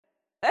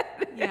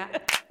Yeah.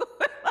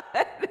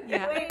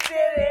 Yeah. We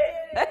did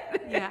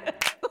it. Yeah.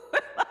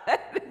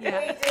 Yeah.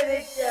 We did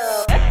it,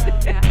 Joe.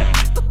 Yeah.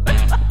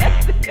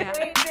 Yeah.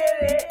 We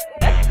did it.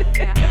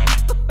 Yeah.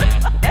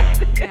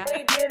 Yeah.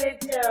 We did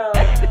it, Joe.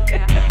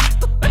 Yeah.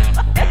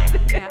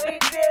 Yeah. We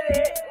did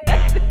it.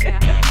 Yeah.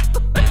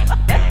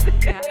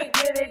 Yeah. We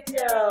did it,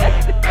 Joe.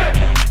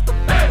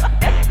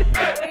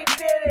 We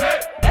did it.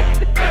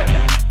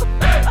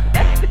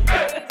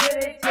 We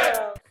did it,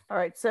 Joe. All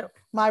right, so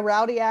my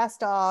rowdy ass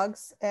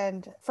dogs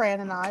and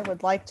Fran and I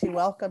would like to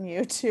welcome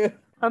you to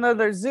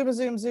another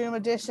Zoom Zoom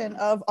edition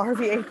of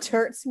RVA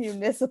Turt's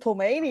Municipal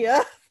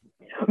Mania.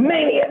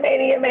 Mania.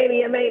 Mania.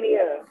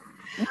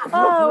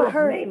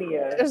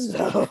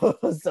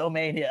 So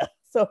mania.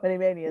 So many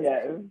manias.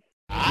 Yes.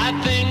 I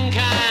think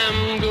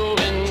I'm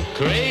going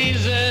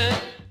crazy.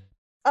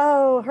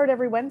 Oh, heard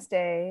every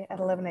Wednesday at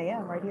 11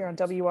 a.m. right here on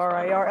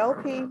WRIR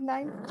LP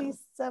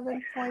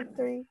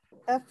 97.3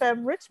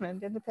 FM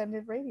Richmond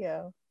Independent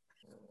Radio.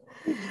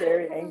 He's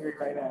very angry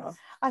right now.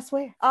 I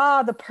swear.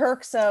 The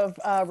perks of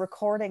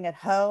recording at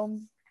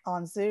home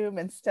on Zoom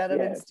instead of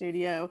in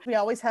studio. We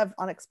always have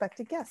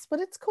unexpected guests,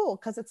 but it's cool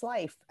because it's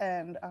life.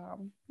 And,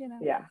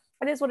 Yeah.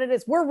 It is what it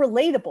is. We're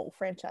relatable,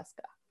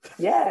 Francesca.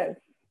 Yes,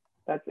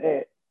 that's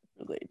it.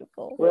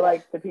 Relatable. We're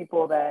like the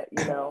people that,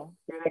 your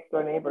next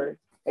door neighbors,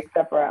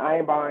 except for I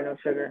ain't borrowing no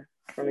sugar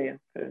from you.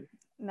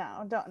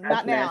 No, don't.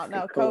 Not now.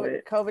 No,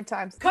 COVID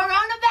times.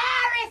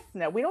 Coronavirus.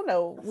 No, we don't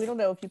know. We don't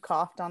know if you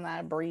coughed on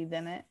that, breathed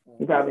in it.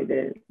 You probably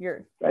did.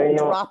 Your droplets.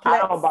 droplets.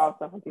 I don't borrow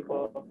stuff from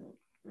people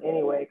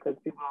anyway because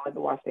people don't like to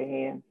wash their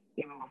hands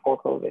even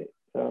before COVID.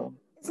 So.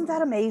 Isn't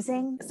that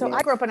amazing? So Yeah.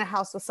 I grew up in a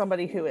house with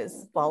somebody who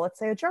is, well, let's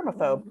say a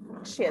germaphobe.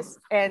 She is.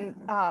 And,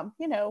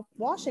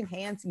 washing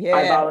hands. Yeah.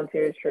 I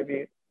volunteer as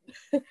tribute.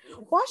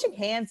 Washing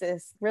hands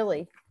is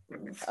really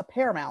a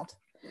paramount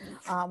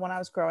when I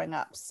was growing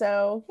up.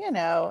 So,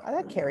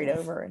 that carried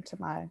over into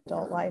my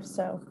adult life.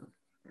 So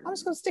I'm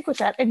just going to stick with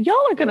that. And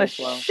y'all are going to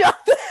shut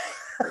This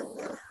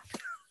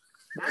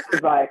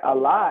is like a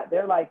lot.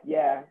 They're like,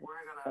 yeah,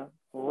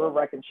 we're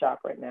wrecking shop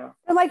right now.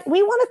 They're like,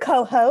 we want to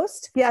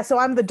co-host. Yeah, so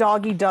I'm the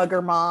doggy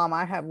Duggar mom.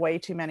 I have way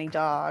too many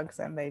dogs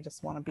and they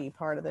just want to be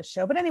part of this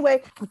show. But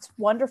anyway, it's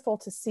wonderful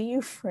to see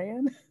you,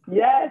 Fran.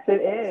 Yes,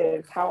 it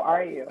is. How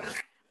are you?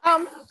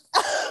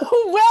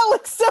 Well,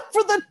 except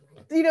for the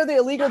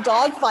illegal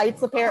dog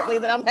fights apparently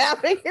that I'm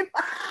having.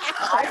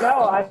 I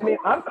know. I mean,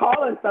 I'm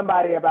calling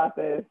somebody about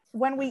this.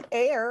 When we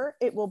air,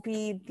 it will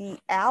be the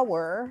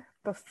hour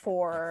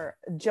before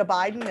Joe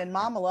Biden and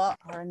Kamala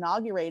are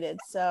inaugurated.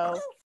 So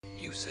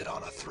You sit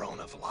on a throne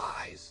of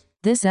lies.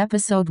 This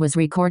episode was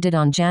recorded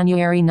on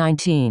January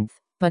 19th,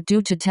 but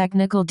due to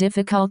technical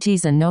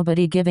difficulties and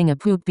nobody giving a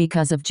poop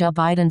because of Joe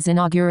Biden's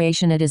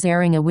inauguration, it is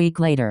airing a week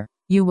later.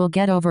 You will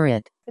get over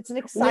it. It's an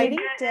exciting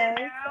day.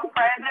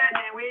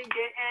 We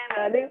getting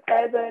a new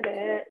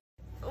president.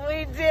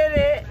 We did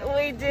it.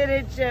 We did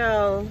it,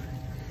 Joe.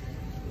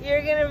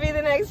 You're going to be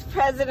the next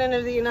president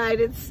of the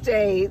United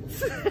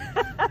States.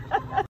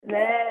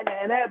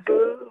 Na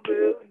boo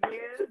boo,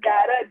 you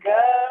gotta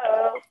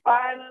go.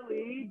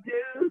 Finally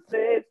do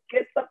this.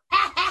 Get the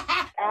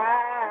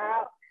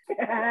out. You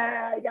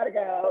gotta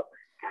go.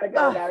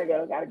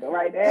 Gotta go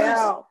right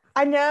now.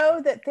 I know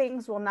that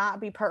things will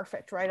not be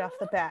perfect right off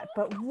the bat,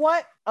 but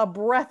what a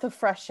breath of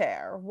fresh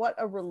air. What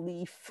a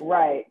relief.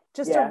 Right.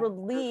 Just a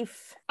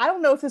relief. I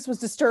don't know if this was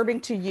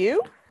disturbing to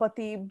you, but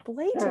the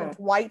blatant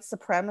white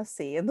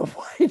supremacy in the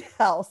White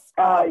House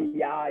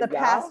the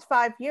past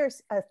 4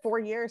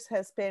 years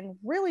has been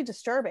really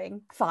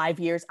disturbing. 5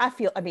 years.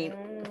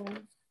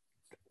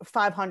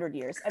 500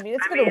 years. I mean,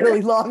 it's been a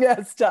really long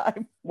ass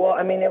time. Well,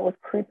 I mean, it was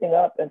creeping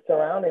up and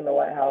surrounding the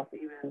White House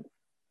even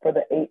for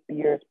the 8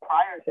 years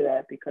prior to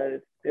that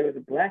because there was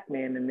a black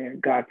man in there,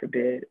 God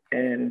forbid.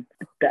 And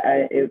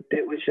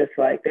it was just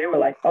like, they were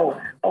like, oh,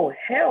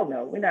 hell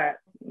no, we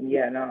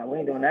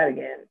ain't doing that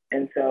again.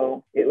 And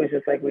so it was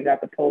just like, we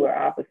got the polar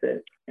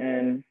opposite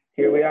and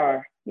here we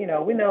are. We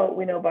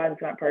know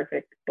Biden's not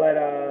perfect, but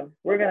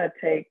we're going to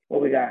take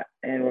what we got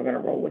and we're going to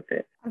roll with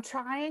it. I'm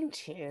trying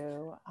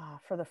to,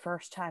 for the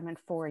first time in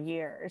 4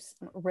 years,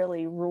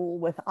 really rule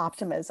with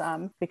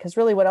optimism because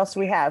really what else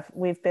do we have?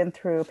 We've been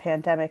through a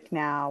pandemic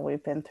now.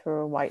 We've been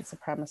through a white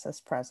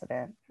supremacist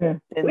president.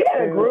 We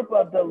had a group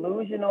of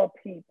delusional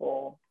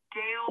people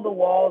scale the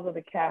walls of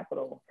the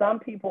Capitol. Some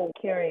people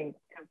carrying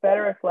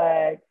Confederate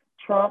flags,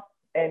 Trump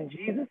and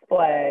Jesus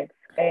flags.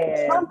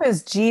 And Trump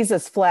is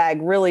Jesus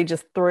flag really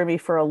just threw me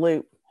for a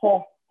loop.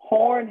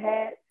 Horn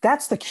hat.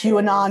 That's the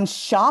QAnon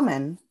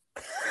shaman.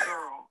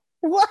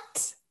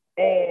 What?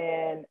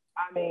 And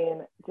I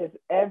mean, it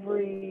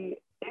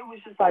was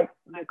just like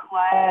the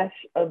clash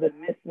of the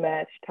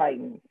mismatched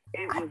titans.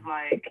 It was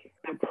like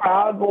the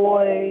Proud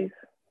Boys,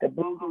 the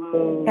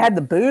Boogaloos. Had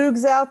the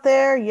Boogs out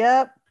there.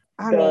 Yep.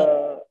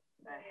 The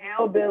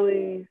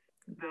Hillbillies.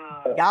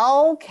 The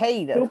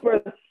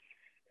Al-Qaeda.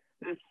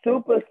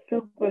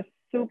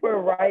 Super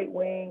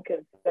right-wing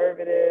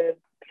conservative,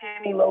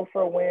 penny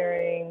loafer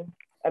wearing.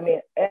 I mean,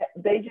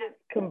 they just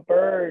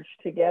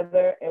converged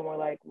together and were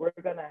like, we're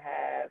going to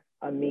have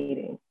a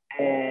meeting.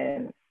 And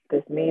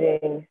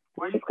meaning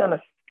we're just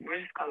gonna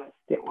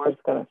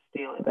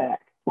steal it back.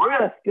 We're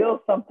gonna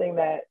steal something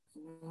that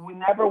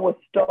never was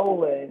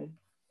stolen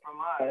from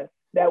us,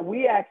 that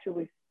we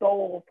actually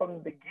stole from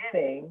the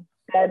beginning,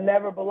 that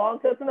never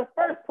belonged to us in the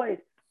first place.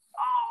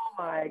 Oh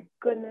my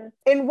goodness.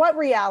 In what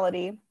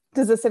reality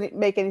does this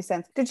make any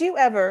sense? Did you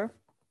ever,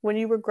 when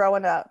you were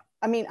growing up,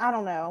 I mean, I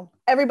don't know.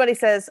 Everybody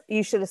says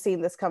you should have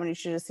seen this coming. You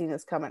should have seen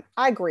this coming.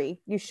 I agree.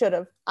 You should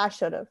have. I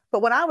should have.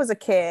 But when I was a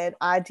kid,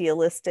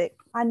 idealistic,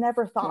 I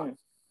never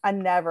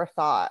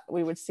thought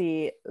we would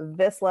see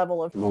this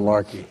level of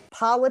malarkey.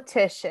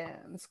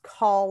 Politicians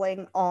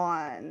calling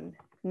on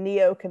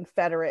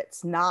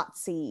neo-Confederates,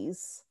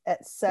 Nazis,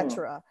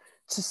 etc.,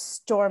 to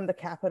storm the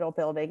Capitol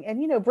building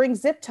and, you know, bring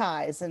zip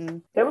ties.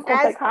 And they were going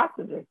to take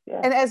hostages. Yeah.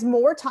 And as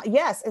more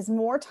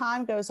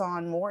time goes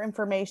on, more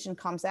information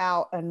comes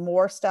out and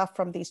more stuff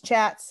from these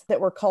chats that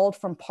were culled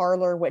from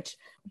Parler, which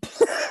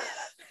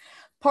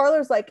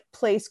Parler's like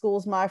Play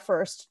School's my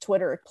first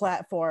Twitter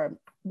platform.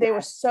 They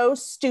were so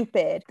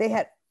stupid. They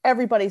had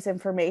everybody's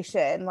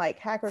information. Like,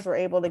 hackers were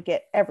able to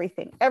get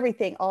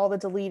everything, all the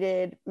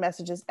deleted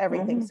messages,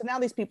 everything. So now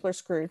these people are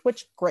screwed,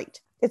 which great.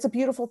 It's a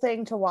beautiful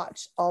thing to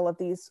watch all of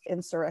these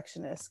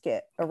insurrectionists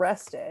get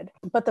arrested.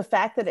 But the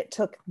fact that it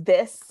took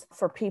this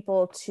for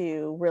people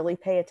to really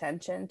pay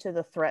attention to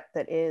the threat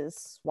that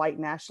is white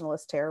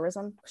nationalist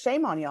terrorism,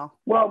 shame on y'all.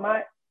 Well,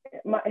 but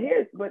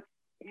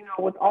you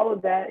know, with all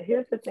of that,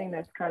 here's the thing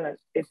that's kind of,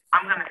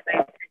 I'm going to say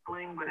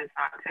tickling, but it's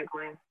not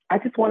tickling. I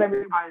just want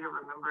everybody to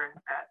remember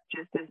that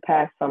just this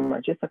past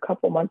summer, just a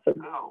couple months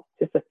ago,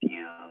 just a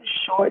few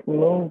short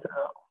moons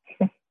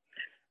ago,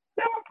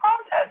 they were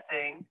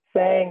protesting,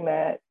 saying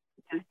that,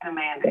 just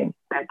demanding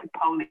that the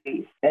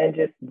police and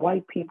just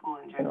white people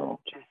in general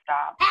just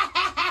stop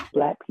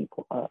Black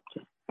people up.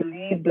 Just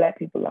leave Black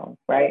people alone,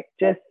 right?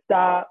 Just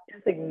stop,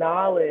 just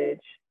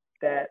acknowledge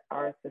that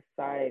our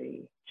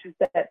society, just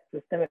that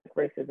systemic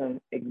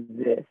racism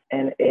exists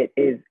and it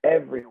is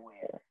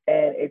everywhere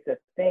and it's a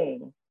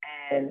thing.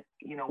 And,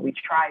 you know, we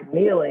tried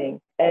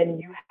kneeling and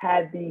you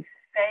had these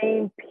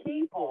same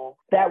people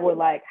that were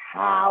like,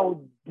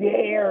 how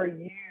dare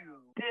you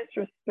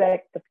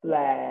disrespect the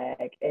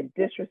flag and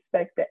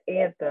disrespect the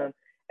anthem.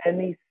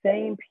 And these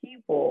same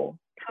people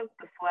took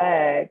the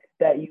flag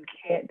that you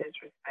can't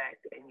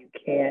disrespect and you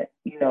can't,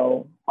 you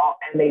know,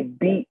 and they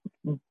beat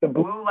the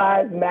Blue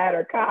Lives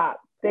Matter cops.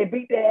 They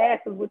beat their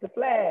asses with the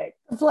flag.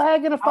 A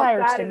flag and a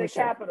fire extinguisher. extinguisher.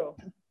 The Capitol.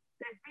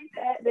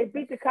 They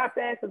beat the cops'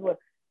 asses with.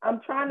 I'm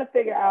trying to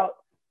figure out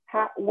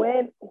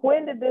when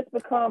did this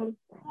become,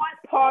 what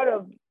part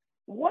of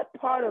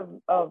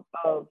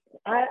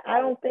I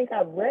don't think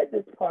I've read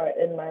this part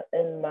in my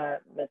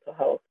mental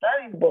health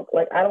studies book.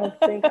 Like, I don't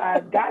think I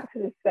got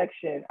to this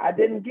section. I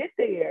didn't get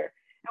there.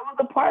 It was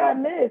the part I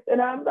missed,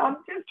 and I'm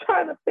just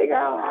trying to figure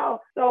out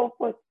how. So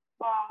for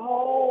the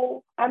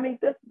whole, I mean,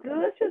 let's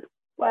just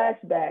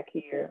flashback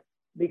here,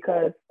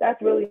 because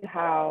that's really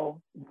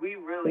how we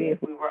really, if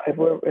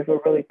we're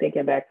really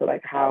thinking back to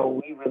like how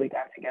we really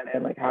got together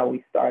and like how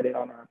we started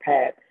on our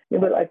path. You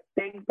know, but like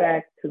think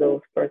back to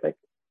those first, like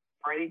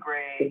Freddie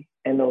Gray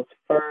and those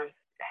first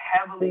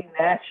heavily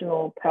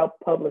national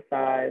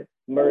publicized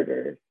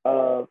murders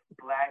of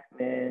Black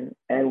men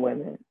and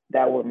women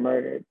that were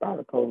murdered by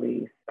the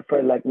police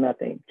for like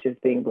nothing,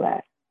 just being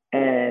Black.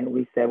 And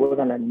we said, we're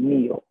gonna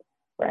kneel,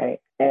 right?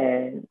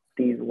 And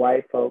these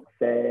white folks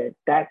said,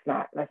 that's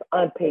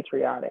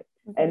unpatriotic.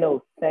 And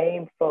those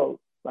same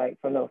folks, like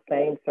from those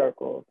same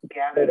circles,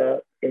 gathered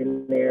up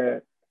in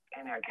their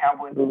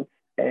cowboy boots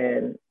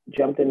and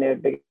jumped in their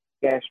big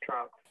ass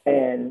trucks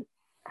and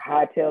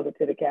hightailed it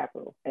to the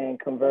Capitol and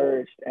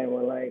converged and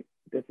were like,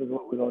 this is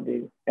what we're gonna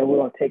do. And we're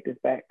gonna take this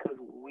back because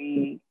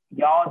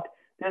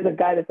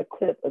there's a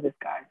clip of this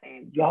guy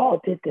saying,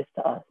 y'all did this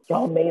to us.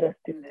 Y'all made us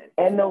do this.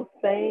 And those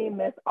same,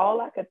 that's all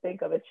I could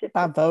think of. It shit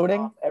by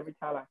voting every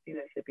time I see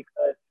that shit,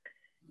 because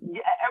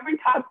every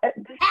time,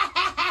 this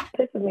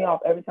pisses me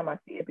off every time I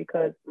see it,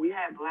 because we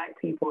have Black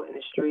people in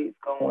the streets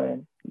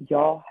going,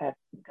 y'all have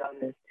done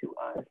this to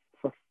us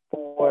for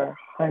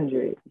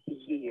 400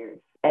 years.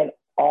 And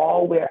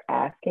all we're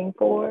asking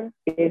for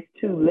is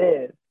to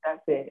live.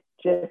 That's it.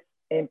 Just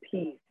in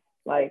peace.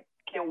 Like,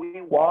 can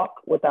we walk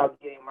without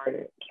getting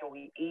murdered? Can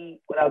we eat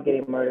without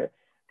getting murdered?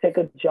 Take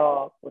a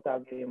jog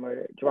without getting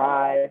murdered?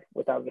 Drive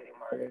without getting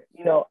murdered?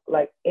 You know,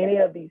 like any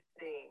of these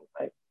things,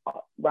 like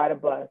ride a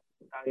bus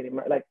without getting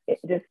murdered. Like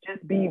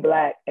just be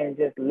Black and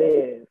just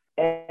live.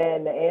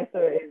 And the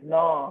answer is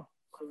no,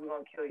 because we're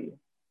going to kill you.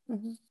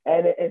 Mm-hmm.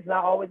 And it's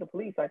not always the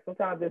police. Like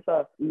sometimes it's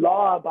a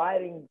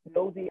law-abiding,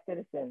 nosy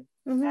citizen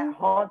that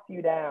haunts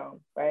you down,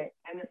 right?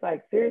 And it's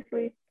like,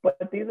 seriously? But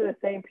these are the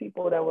same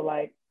people that were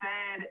like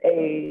fed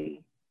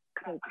a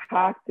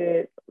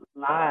concocted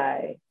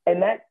lie.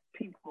 And that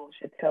people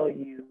should tell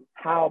you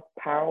how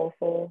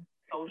powerful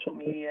social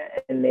media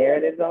and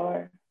narratives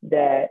are,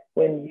 that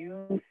when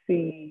you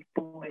see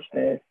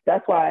foolishness,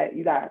 that's why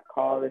you got to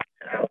call this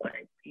out.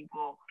 Like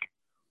people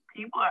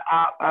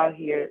are out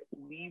here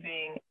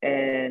leaving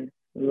and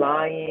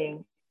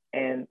lying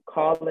and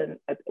calling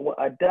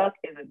a duck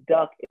is a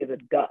duck is a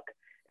duck.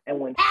 And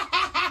when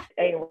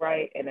ain't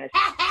right and that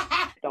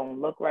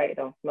don't look right,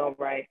 don't smell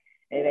right,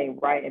 and it ain't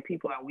right, and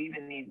people are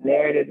weaving these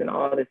narratives and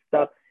all this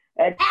stuff,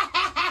 that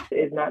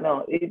is not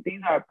known.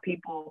 These are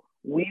people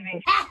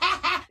weaving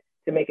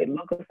to make it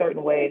look a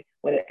certain way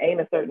when it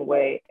ain't a certain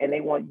way, and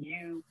they want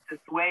you to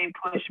sway,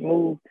 push,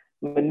 move,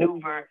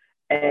 maneuver,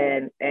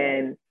 and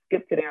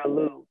skip to their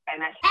loo.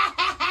 And that's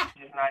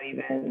just not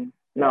even,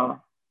 no,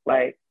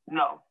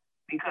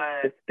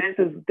 because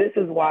this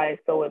is why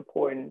it's so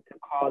important to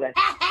call that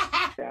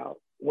out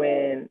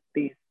when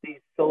these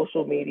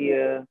social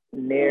media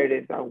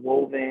narratives are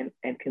woven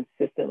and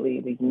consistently,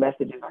 these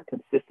messages are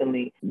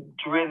consistently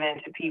driven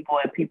to people,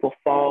 and people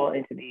fall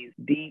into these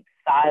deep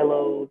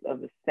silos of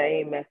the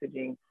same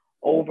messaging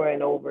over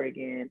and over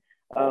again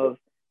of,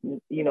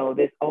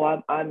 this,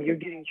 you're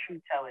getting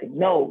truth telling.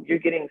 No, you're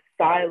getting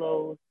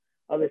silos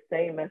of the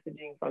same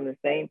messaging from the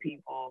same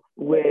people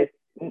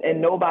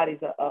and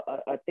nobody's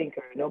a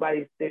thinker.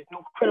 There's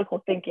no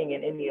critical thinking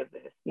in any of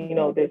this.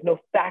 There's no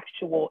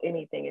factual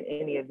anything in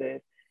any of this.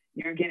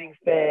 You're getting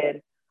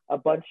fed a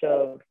bunch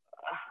of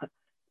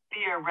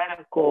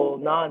theoretical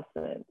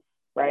nonsense,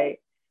 right?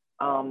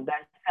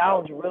 That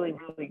sounds really,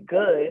 really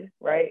good,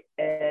 right?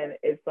 And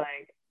it's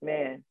like,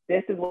 man,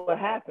 this is what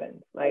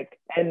happens. Like,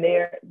 and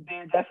there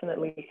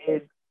definitely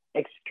is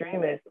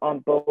extremists on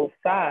both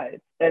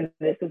sides. And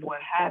this is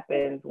what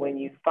happens when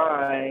you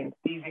find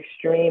these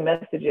extreme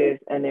messages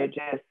and they're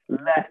just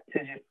left to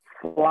just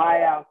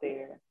fly out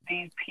there.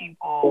 These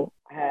people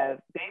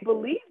they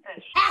believe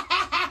this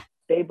shit.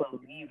 They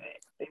believe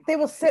it. They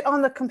will sit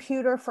on the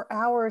computer for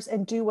hours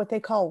and do what they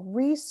call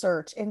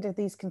research into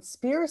these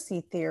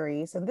conspiracy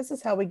theories. And this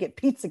is how we get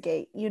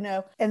Pizzagate,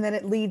 and then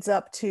it leads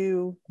up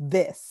to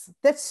this.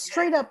 That's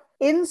straight up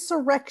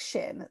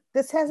insurrection.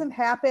 This hasn't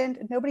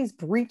happened. Nobody's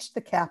breached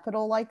the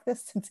Capitol like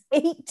this since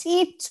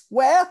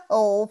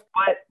 1812.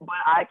 But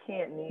I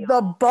can't kneel.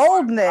 The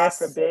boldness.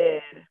 God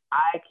forbid.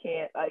 I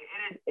can't. Like,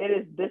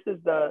 this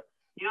is the,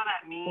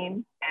 that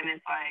meme? And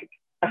it's like,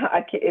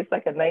 it's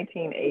like a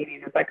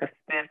 1980s, it's like a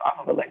spin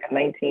off of like a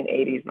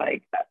 1980s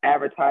like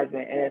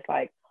advertisement, and it's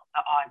like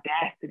the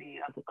audacity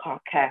of the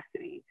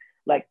caucasity.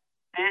 Like,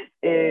 this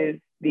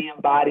is the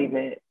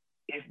embodiment.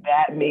 If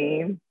that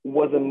meme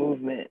was a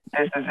movement,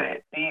 this is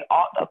it.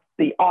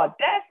 The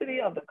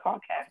audacity of the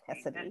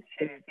caucasity. This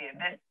shit is here.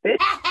 This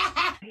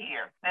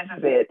here. This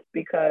is it.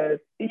 Because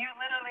you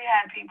literally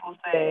had people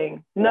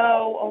saying,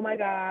 no, oh my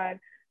God,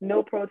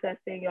 no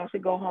protesting. Y'all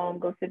should go home,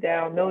 go sit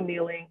down, no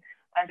kneeling.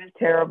 That is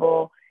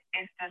terrible.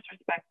 It's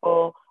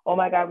disrespectful. Oh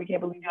my God, we can't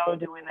believe y'all are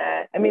doing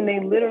that. I mean, they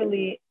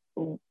literally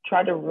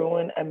tried to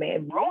ruined a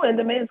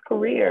man's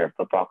career,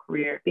 football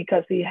career,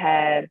 because he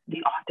had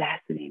the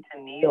audacity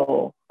to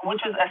kneel, which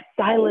is a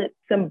silent,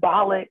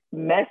 symbolic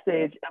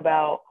message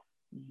about,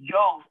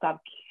 stop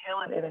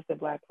killing innocent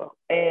Black folks.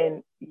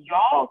 And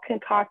y'all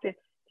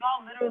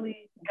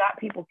literally got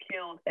people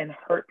killed and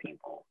hurt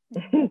people.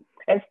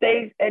 and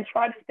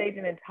tried to stage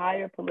an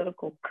entire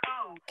political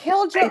coup.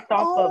 Killed your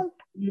own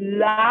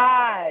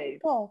lies.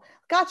 People.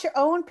 Got your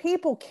own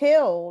people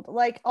killed.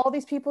 Like, all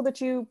these people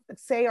that you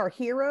say are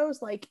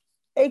heroes, like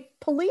a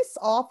police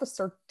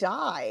officer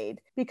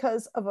died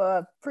because of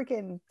a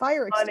freaking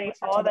fire extinguisher.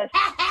 All that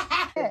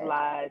is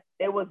lies.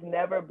 It was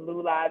never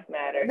Blue Lives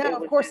Matter. No,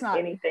 of course not.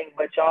 Anything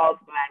but y'all's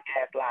Black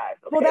ass lives.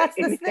 Okay? Well, that's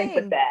the anything thing.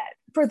 But that.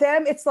 For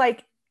them, it's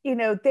like,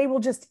 they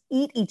will just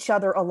eat each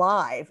other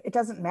alive. It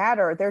doesn't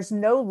matter. There's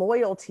no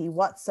loyalty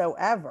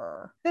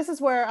whatsoever. This is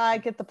where I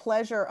get the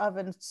pleasure of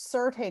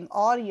inserting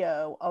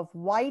audio of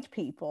white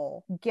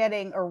people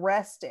getting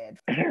arrested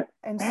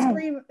and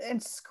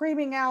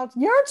screaming out,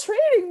 "You're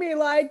treating me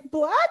like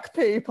Black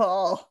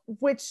people,"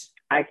 which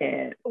I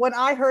can't. When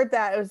I heard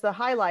that, it was the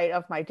highlight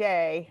of my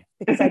day,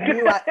 because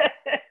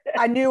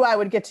I knew I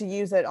would get to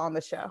use it on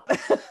the show.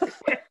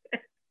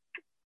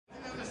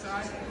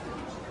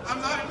 I'm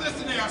not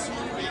listening, asshole.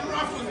 You're being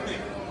rough with me.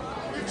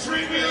 You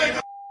treat me like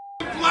a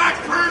Black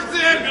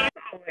person.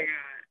 Oh my God.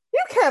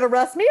 You can't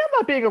arrest me. I'm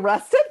not being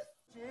arrested.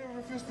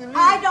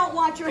 I don't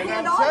want your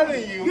hand on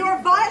me. You're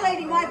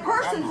violating my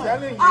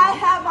personhood. I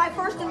have my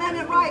First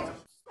Amendment rights.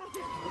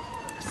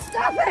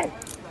 Stop it!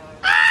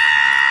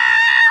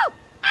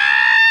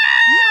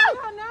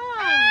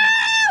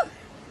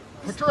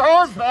 Put your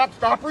arms back.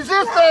 Stop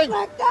resisting.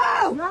 Let go.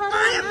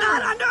 I am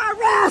not under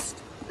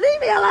arrest.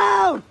 Leave me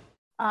alone.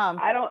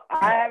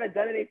 I haven't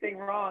done anything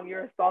wrong.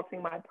 You're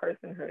assaulting my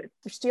personhood.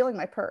 You're stealing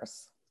my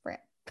purse, Fran.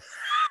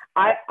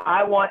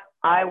 I want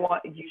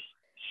you.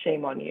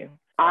 Shame on you.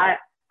 I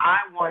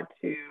want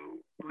to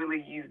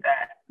really use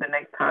that the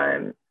next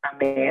time a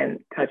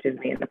man touches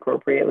me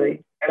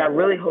inappropriately, and I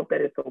really hope that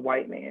it's a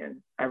white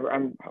man.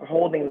 I'm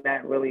holding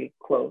that really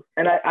close,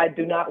 and I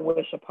do not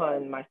wish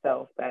upon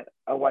myself that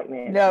a white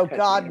man. No,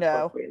 God,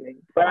 no.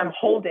 But I'm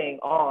holding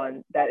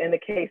on that in the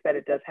case that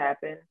it does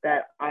happen,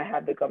 that I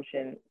have the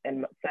gumption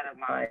and set of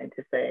mind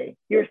to say,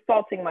 you're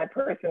assaulting my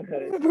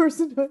personhood.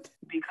 Personhood.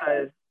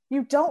 Because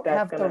you don't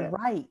have the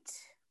right.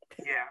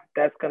 Yeah,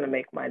 that's gonna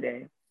make my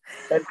day.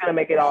 That's gonna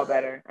make it all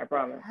better. I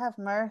promise. Have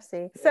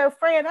mercy. So,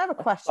 Fran, I have a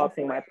question.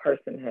 Tossing my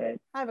person head.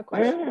 I have a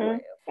question for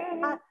you.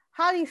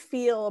 How do you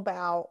feel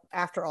about,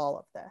 after all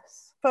of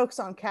this, folks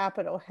on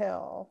Capitol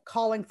Hill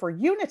calling for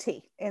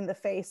unity in the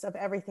face of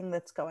everything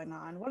that's going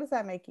on? What does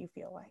that make you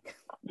feel like?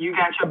 You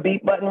got your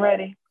beat button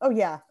ready? Oh,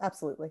 yeah,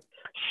 absolutely.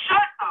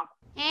 Shut up.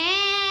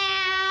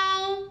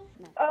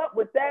 Up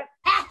with that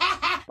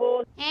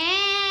bull.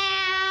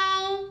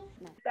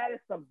 That is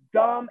some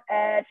dumb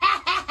ass.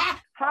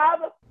 How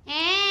the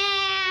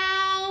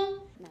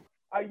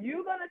are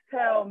you gonna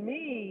tell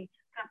me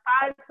to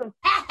find some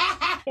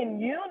in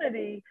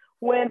unity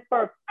when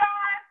for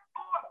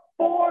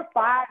 4,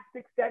 5,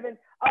 6, 7,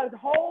 the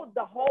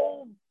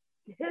whole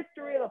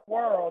history of the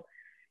world,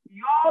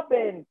 y'all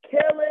been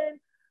killing,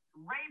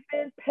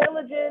 raping,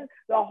 pillaging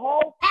the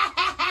whole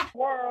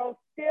world,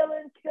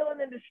 stealing,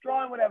 killing, and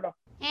destroying whatever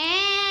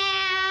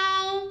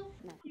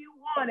you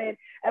wanted,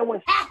 and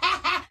when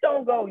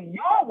don't go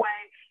your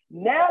way,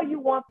 now you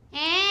want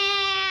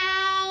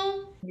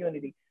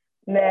unity.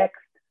 Next,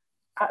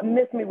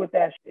 miss me with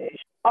that shit.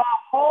 A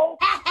whole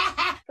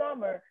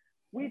summer,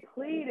 we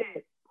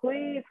pleaded,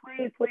 please,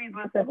 please, please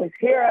listen, please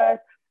hear us.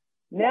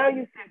 Now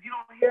you said, if you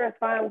don't hear us,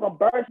 fine, we're going to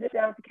burn this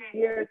down if you can't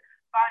hear us.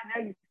 Fine,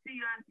 now you see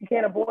us, you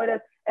can't avoid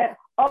us. And,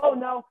 oh,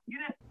 no, you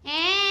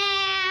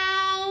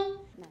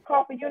didn't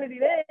call for unity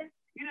then.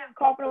 You didn't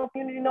call for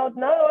unity no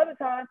other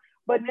time.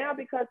 But now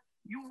because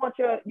you want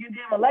your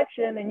damn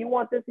election and you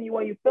want this and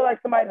you feel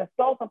like somebody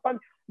stole something from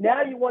you,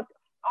 now you want,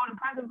 the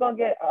president's going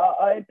to get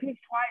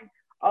impeached twice,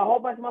 a whole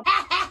bunch of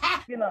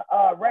motherfuckers getting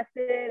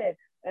arrested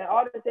and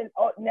all this, and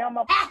now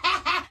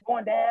motherfuckers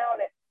going down,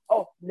 and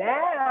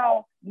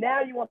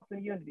now you want some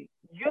unity.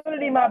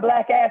 Unity my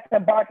black ass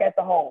and bark at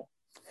the hole.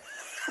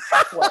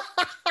 That's what.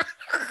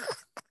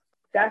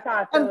 That's how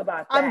I feel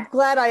about that. I'm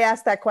glad I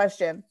asked that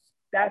question.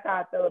 That's how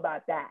I feel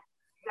about that.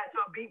 You got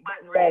your beat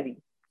button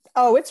ready.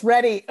 Oh, it's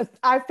ready.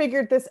 I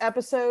figured this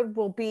episode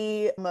will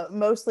be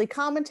mostly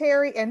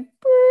commentary and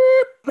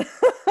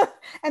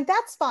and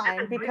that's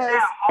fine because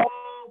that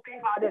whole thing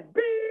about this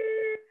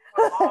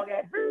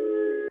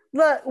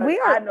look,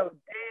 I know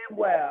damn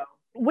well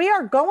we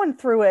are going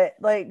through it.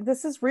 Like,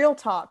 this is real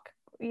talk.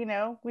 You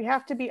know, we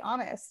have to be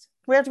honest.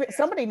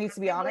 Somebody needs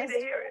to be honest. To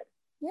hear it.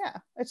 Yeah,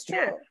 it's true.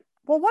 Yes.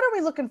 Well, what are we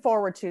looking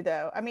forward to,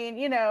 though? I mean,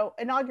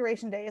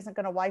 Inauguration Day isn't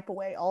going to wipe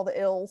away all the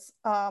ills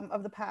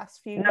of the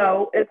past few years.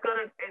 No, it's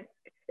gonna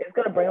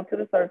bring them to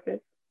the surface.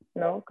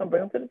 No, it's gonna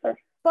bring them to the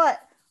surface. But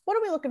what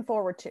are we looking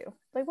forward to?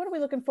 Like, what are we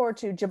looking forward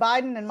to? Joe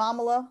Biden and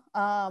Kamala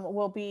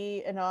will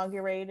be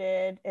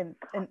inaugurated in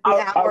the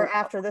hour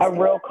after this. A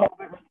real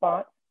COVID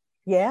response.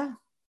 Yeah.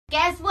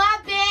 Guess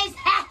what, bitch?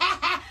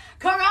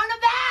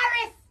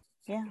 Coronavirus!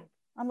 Yeah.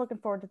 I'm looking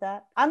forward to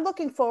that. I'm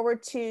looking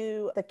forward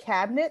to the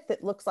cabinet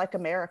that looks like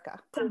America.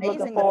 I'm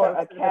looking for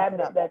a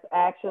cabinet that's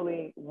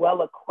actually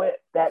well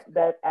equipped, that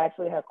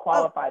actually has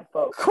qualified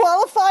folks.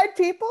 Qualified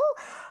people?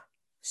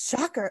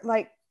 Shocker.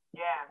 Like,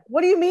 yeah.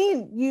 What do you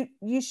mean?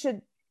 You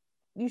should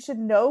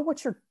know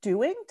what you're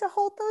doing to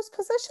hold those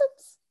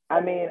positions? I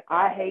mean,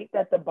 I hate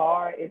that the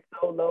bar is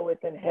so low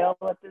it's in hell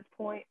at this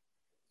point,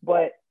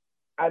 but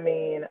I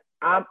mean,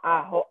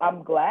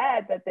 I'm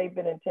glad that they've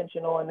been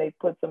intentional and they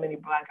put so many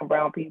black and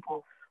brown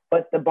people,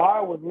 but the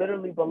bar was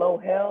literally below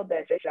hell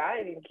that I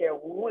didn't even care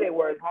who they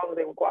were as long as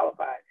they were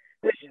qualified.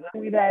 This shit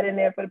we've had in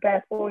there for the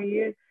past 4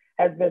 years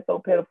has been so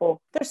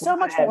pitiful. There's so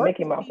much work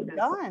to be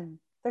done.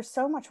 There's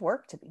so much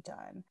work to be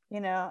done.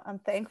 I'm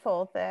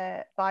thankful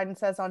that Biden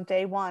says on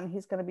day one,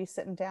 he's going to be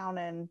sitting down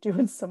and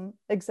doing some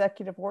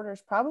executive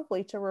orders,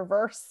 probably to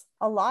reverse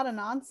a lot of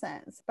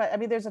nonsense. But I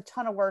mean, there's a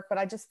ton of work, but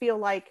I just feel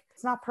like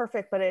it's not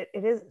perfect, but it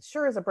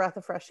sure is a breath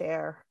of fresh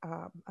air.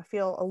 I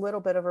feel a little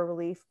bit of a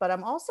relief, but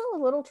I'm also a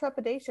little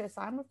trepidatious.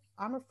 I'm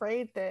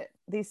afraid that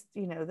the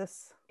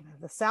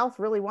South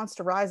really wants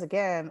to rise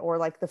again, or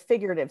like the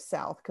figurative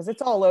South, because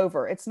it's all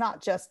over. It's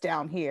not just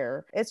down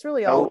here. It's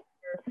really all over.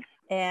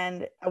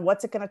 And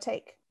what's it going to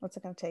take?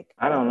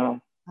 I don't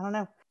know.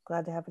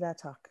 Glad to have that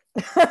talk.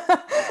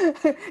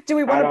 Do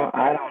we want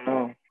I don't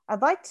know.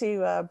 I'd like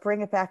to bring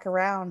it back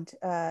around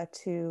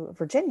to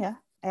Virginia,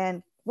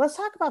 and let's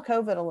talk about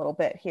COVID a little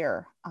bit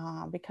here,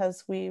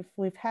 because we've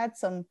had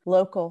some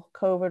local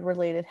COVID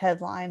related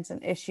headlines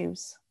and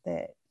issues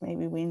that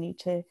maybe we need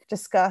to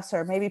discuss,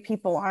 or maybe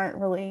people aren't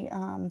really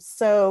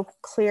so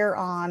clear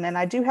on. And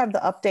I do have the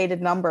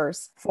updated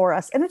numbers for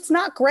us, and it's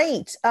not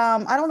great.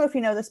 I don't know if you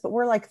know this, but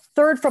we're like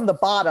third from the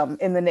bottom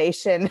in the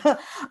nation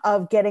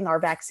of getting our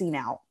vaccine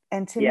out.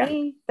 And to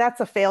me, that's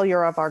a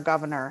failure of our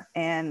governor.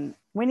 And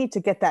we need to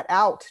get that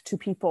out to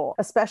people,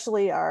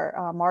 especially our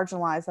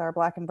marginalized, our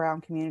Black and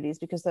brown communities,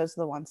 because those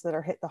are the ones that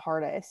are hit the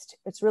hardest.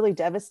 It's really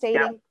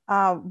devastating.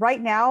 Yeah. Right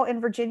now in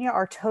Virginia,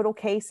 our total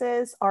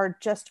cases are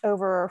just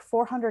over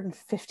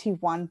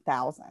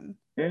 451,000.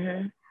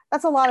 Mm-hmm.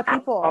 That's a lot of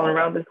people. All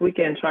around this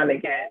weekend trying to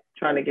get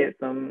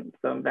some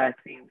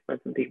vaccines for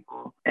some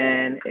people,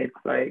 and it's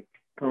like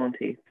pulling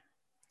teeth.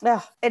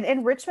 Yeah, and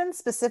in Richmond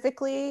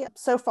specifically,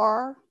 so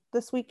far,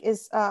 this week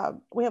is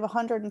we have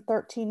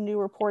 113 new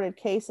reported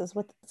cases.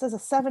 With it says a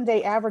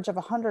 7-day average of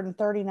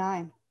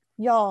 139.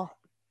 Y'all,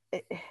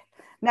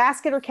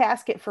 mask it or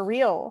casket for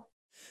real.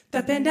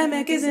 The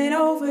pandemic isn't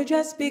over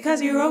just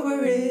because you're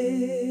over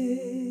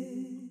it.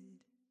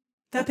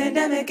 The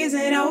pandemic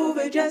isn't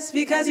over just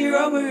because you're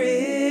over it.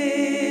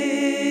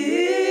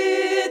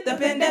 The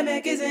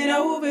pandemic isn't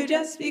over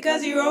just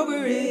because you're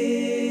over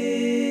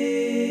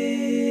it.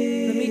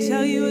 Let me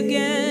tell you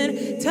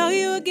again.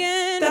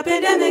 The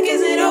pandemic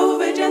isn't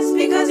over just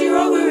because you're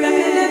over it. The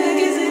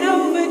pandemic isn't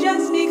over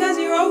just because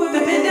you're over it. The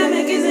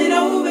pandemic isn't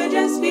over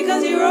just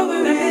because you're over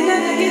it. The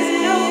pandemic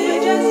isn't over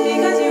just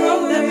because you're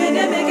over it. The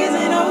pandemic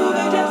isn't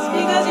over just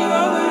because you're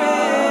over it.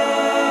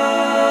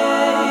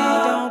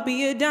 Don't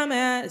be a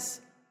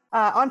dumbass.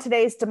 On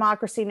today's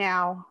Democracy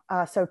Now!,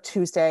 so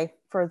Tuesday,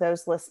 for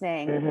those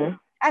listening,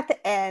 at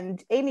the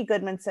end, Amy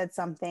Goodman said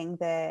something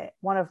that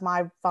one of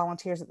my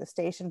volunteers at the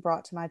station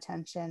brought to my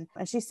attention.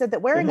 And she said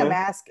that wearing a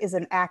mask is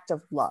an act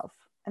of love,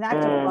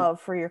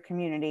 for your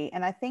community.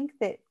 And I think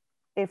that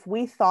if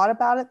we thought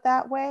about it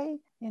that way,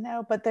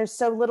 but there's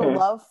so little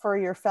love for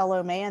your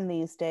fellow man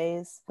these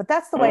days. But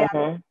that's the way I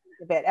think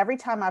of it. Every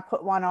time I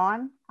put one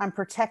on, I'm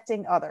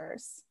protecting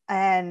others.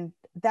 And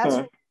that's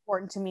really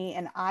important to me.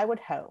 And I would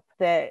hope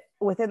that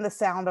within the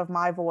sound of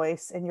my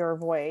voice and your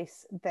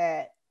voice,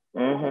 that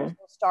we'll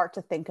start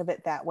to think of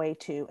it that way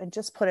too, and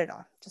just put it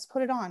on.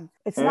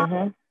 It's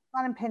not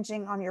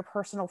impinging on your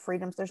personal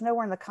freedoms. There's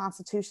nowhere in the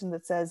Constitution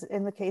that says,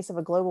 in the case of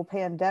a global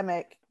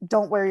pandemic,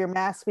 don't wear your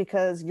mask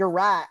because your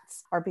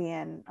rights are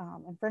being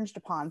infringed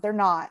upon. They're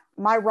not.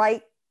 My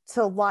right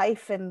to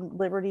life and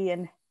liberty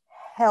and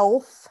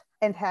health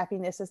and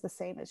happiness is the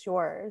same as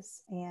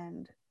yours.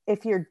 And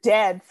if you're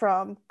dead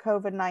from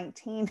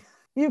COVID-19,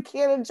 you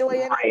can't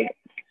enjoy it.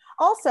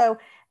 Also,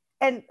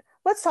 and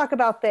let's talk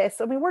about this.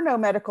 I mean, we're no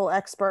medical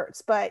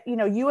experts, but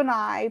you and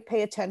I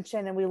pay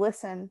attention and we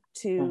listen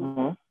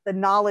to the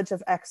knowledge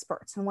of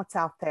experts and what's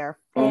out there.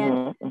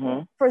 And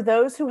for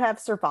those who have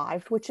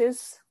survived, which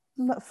is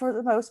for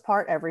the most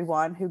part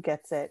everyone who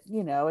gets it,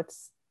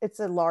 it's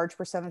a large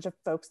percentage of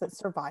folks that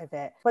survive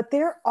it. But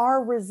there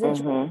are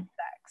residual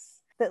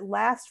effects that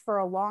last for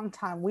a long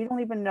time. We don't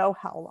even know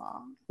how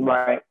long.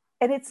 Right.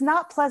 And it's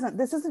not pleasant.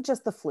 This isn't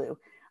just the flu.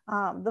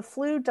 The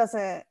flu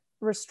doesn't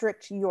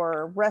restrict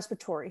your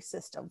respiratory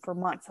system for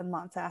months and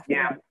months after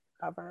you're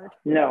recovered.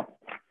 No.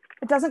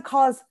 It doesn't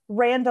cause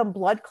random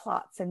blood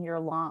clots in your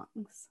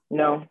lungs.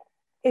 No.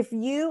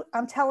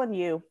 I'm telling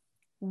you,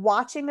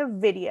 watching a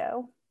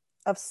video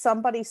of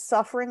somebody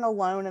suffering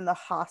alone in the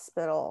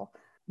hospital,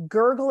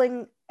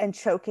 gurgling and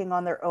choking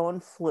on their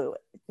own fluid,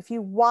 if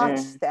you watch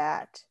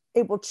that,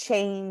 it will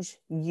change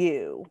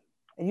you.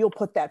 And you'll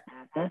put that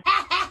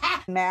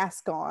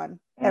mask on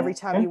every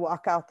time you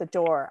walk out the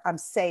door. I'm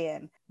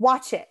saying,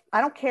 watch it. I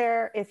don't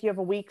care if you have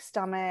a weak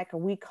stomach, a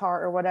weak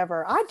heart, or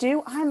whatever. I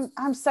do.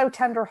 I'm so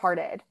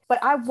tenderhearted.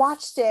 But I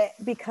watched it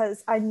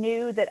because I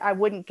knew that I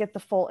wouldn't get the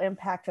full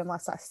impact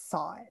unless I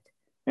saw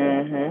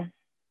it.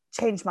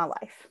 Changed my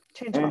life.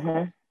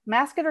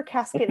 Mask it or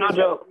casket. It's no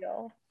joke.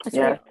 Real. It's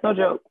no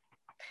joke.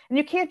 And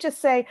you can't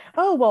just say,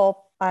 oh,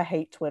 well, I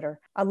hate Twitter.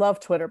 I love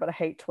Twitter, but I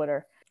hate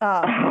Twitter.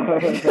 But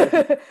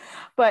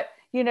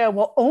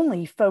well,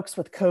 only folks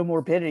with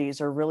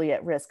comorbidities are really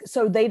at risk,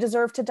 so they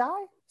deserve to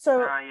die.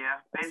 So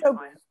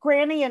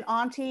granny and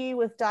auntie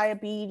with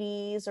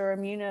diabetes or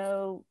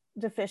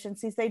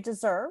immunodeficiencies, they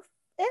deserve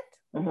it.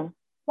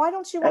 Why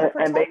don't you want to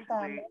protect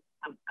them?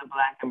 The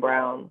Black and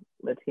brown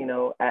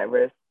Latino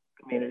at-risk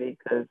community,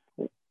 because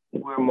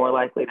we're more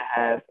likely to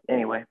have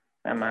anyway.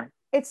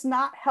 It's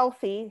not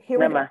healthy. Here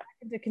we go back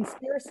into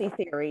conspiracy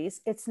theories.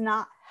 It's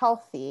not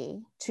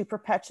healthy to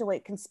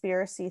perpetuate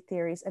conspiracy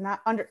theories. And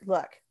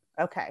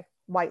okay,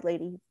 white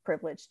lady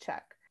privilege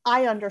check.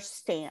 I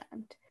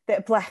understand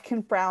that Black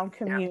and brown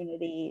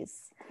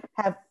communities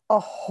have a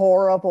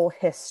horrible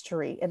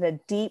history and a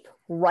deep,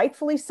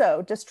 rightfully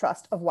so,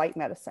 distrust of white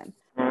medicine.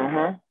 We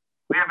have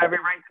every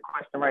right to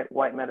question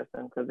white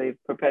medicine because they've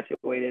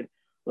perpetuated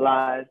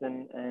lies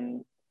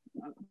and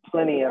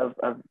plenty of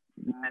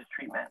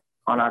mistreatment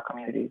on our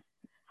communities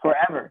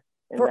forever.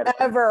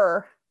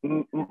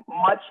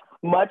 Much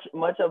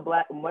of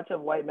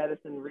white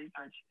medicine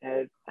research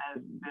has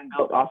been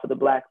built off of the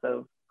backs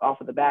of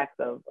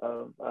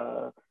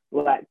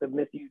the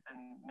misuse and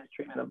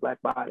mistreatment of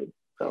Black bodies.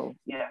 So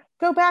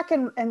go back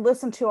and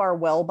listen to our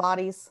Well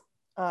Bodies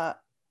at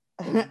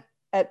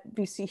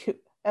VCU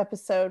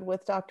episode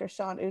with Dr.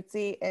 Sean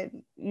Utzi,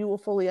 and you will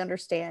fully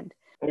understand.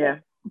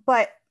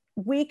 But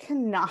we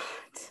cannot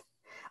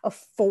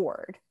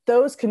afford,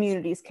 those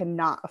communities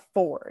cannot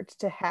afford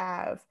to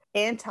have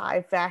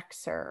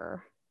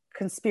anti-vaxxer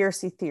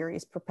conspiracy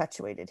theories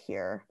perpetuated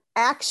here.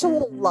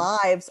 Actual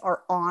lives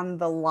are on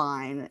the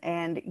line.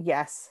 And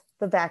yes,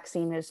 the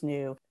vaccine is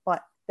new,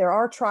 but there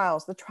are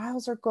trials. The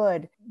trials are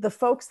good. The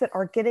folks that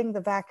are getting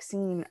the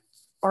vaccine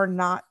are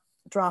not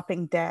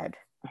dropping dead.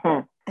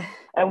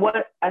 And what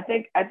I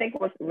think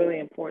what's really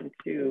important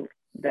too,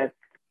 that's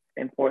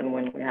important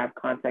when we have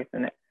context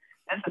in it.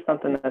 This is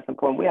something that's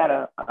important. We had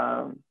a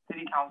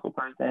city council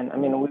person, I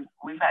mean,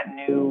 we've had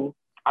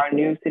our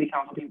new city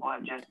council people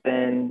have just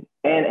been,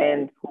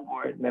 and school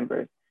board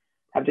members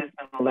have just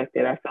been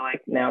elected. I feel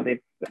like now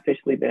they've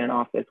officially been in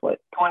office,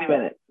 20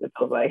 minutes? It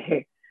feels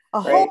like. A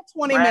whole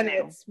 20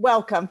 minutes. New.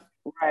 Welcome.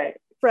 Right.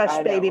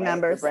 Fresh baby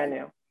members. Brand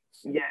new.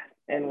 Yes.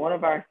 And one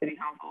of our city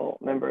council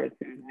members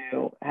who's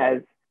new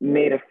has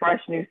made a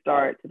fresh new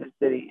start to the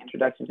city,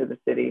 introduction to the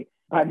city,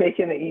 by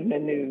making the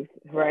evening news,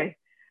 right?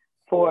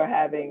 For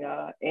having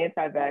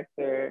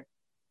anti-vaxxer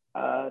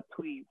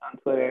tweets on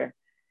Twitter.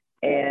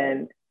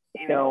 And,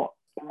 you know,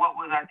 what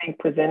was, I think,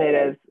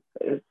 presented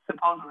as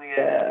supposedly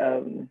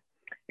an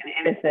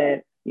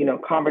innocent, you know,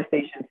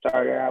 conversation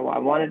starter. I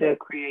wanted to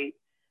create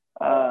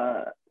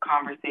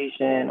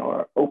conversation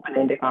or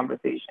open-ended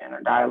conversation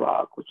or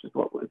dialogue, which is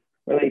what was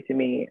relayed to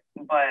me.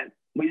 But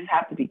we just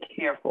have to be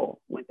careful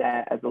with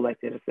that as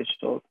elected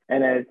officials,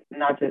 and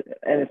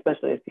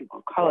especially as people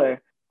of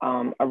color,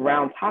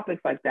 around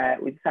topics like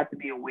that. We just have to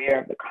be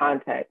aware of the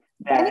context.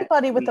 That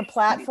anybody with a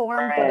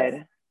platform,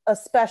 but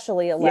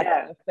especially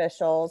elected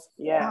officials.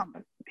 Yeah,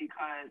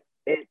 because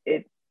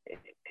it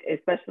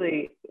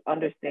especially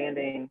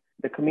understanding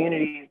the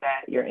communities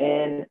that you're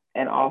in,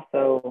 and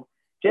also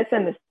just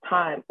in this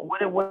time, what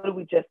did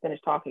we just finish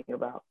talking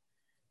about?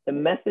 The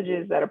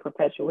messages that are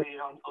perpetuated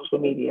on social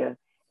media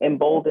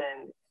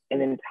embolden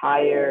an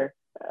entire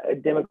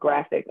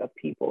demographic of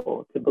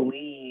people to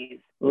believe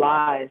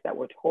lies that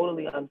were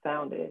totally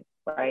unfounded,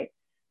 right?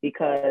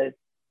 Because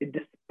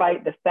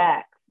despite the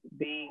facts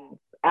being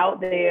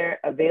out there,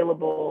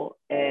 available,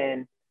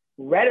 and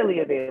readily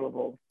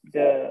available,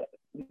 the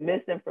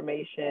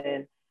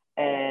misinformation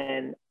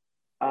and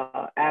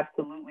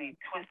absolutely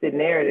twisted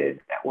narratives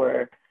that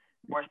were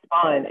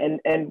spun.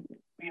 And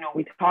you know,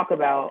 we talk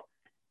about,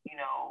 you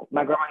know,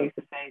 my grandma used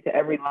to say, to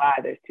every lie,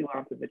 there's 2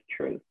 ounces of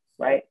truth,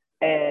 right?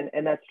 And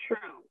that's true.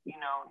 You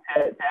know,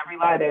 to every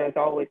lie, there's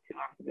always 2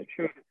 ounces of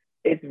truth.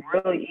 It's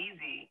really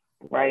easy,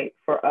 right,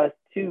 for us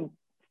to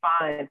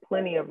find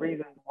plenty of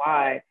reasons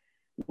why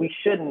we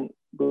shouldn't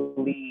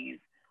believe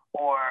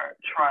or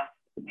trust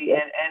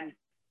and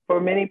for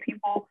many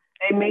people,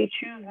 they may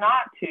choose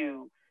not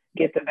to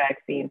get the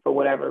vaccine for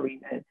whatever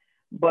reason.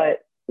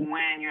 But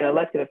when you're an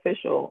elected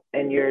official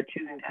and you're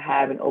choosing to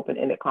have an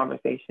open-ended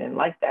conversation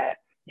like that,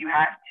 you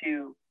have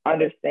to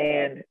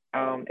understand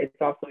it's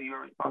also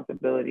your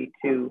responsibility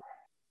to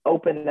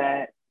open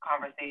that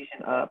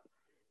conversation up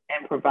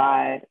and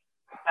provide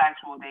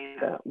factual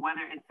data,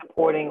 whether it's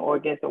supporting or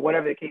against or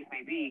whatever the case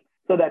may be,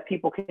 so that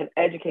people can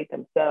educate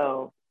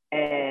themselves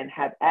and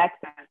have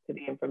access to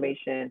the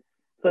information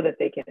so that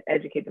they can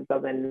educate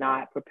themselves and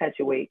not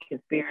perpetuate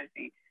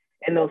conspiracy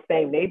in those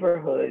same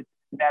neighborhoods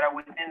that are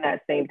within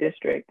that same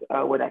district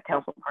where that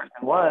council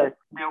person was.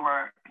 There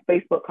were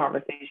Facebook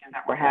conversations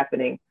that were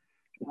happening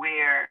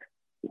where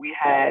we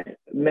had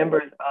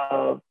members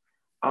of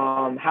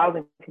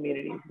housing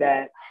communities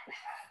that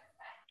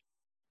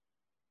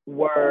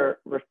were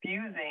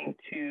refusing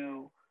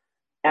to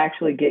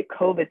actually get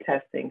COVID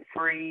testing,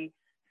 free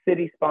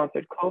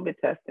city-sponsored COVID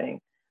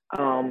testing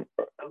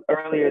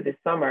earlier this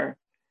summer,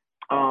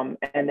 and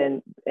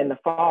then in the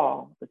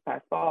fall, this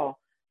past fall,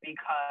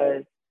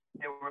 because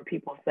there were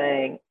people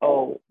saying,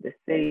 "Oh, the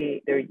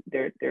city,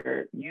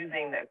 they're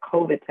using the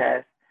COVID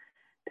test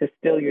to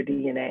steal your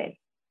DNA,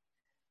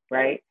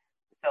 right?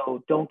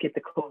 So don't get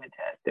the COVID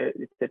test.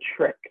 It's a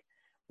trick,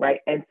 right?"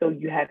 And so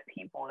you have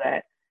people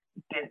that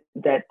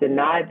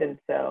denied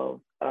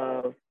themselves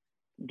of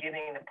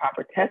getting the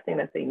proper testing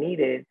that they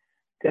needed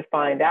to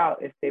find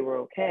out if they were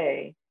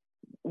okay,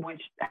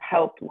 which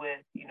helped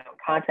with, you know,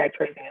 contact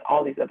tracing and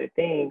all these other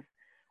things,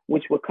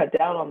 which would cut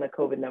down on the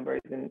COVID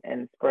numbers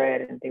and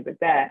spread and things like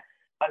that.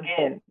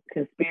 Again,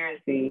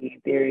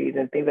 conspiracy theories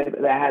and things like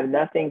that have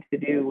nothing to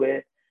do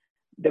with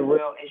the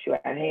real issue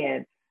at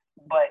hand.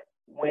 But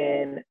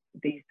when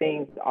these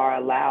things are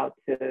allowed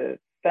to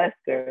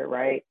fester,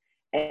 right,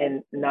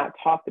 and not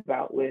talked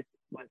about with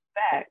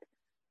facts,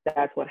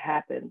 that's what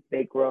happens.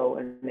 They grow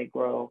and they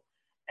grow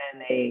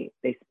and they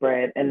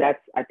spread. And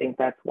I think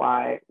that's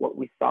why what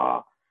we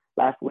saw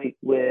last week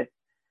with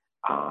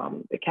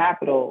the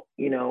Capitol,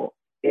 you know,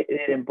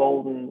 it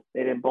emboldens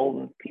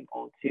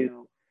people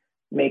to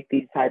make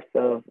these types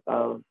of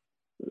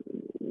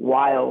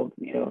wild,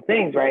 you know,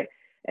 things, right?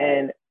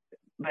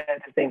 But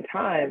at the same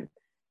time,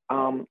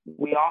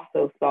 we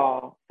also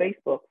saw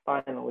Facebook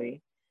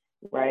finally,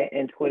 right,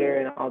 and Twitter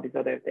and all these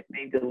other things.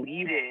 They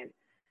deleted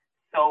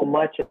so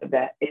much of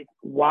that.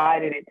 Why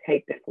did it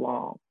take this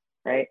long,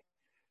 right,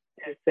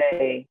 to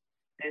say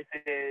this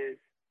is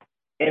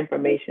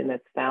information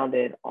that's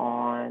founded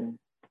on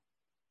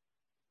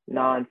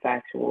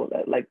non-factual,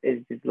 like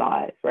it's just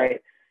lies, right?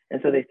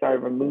 And so they started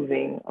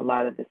removing a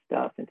lot of this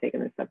stuff and taking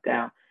this stuff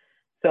down.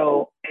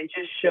 So it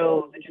just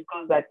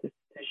goes back to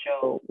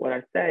show what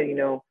I said, you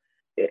know,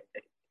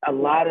 a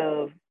lot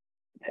of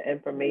the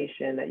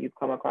information that you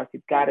come across,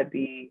 you've got to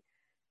do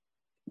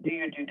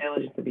your due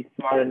diligence to be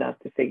smart enough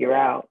to figure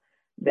out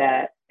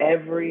that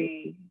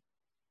every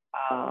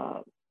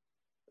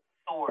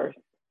source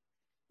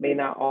may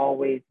not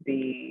always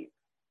be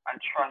a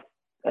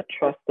a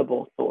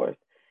trustable source,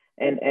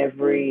 and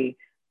every,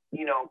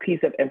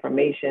 piece of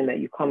information that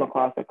you come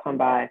across or come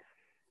by,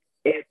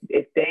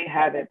 if they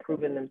haven't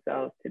proven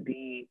themselves to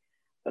be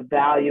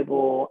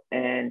valuable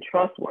and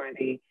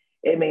trustworthy,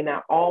 it may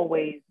not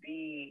always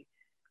be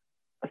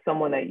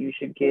someone that you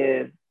should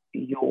give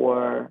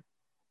your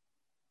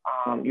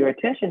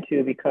attention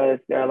to, because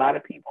there are a lot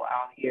of people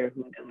out here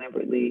who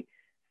deliberately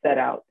set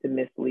out to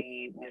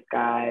mislead,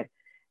 misguide,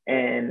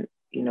 and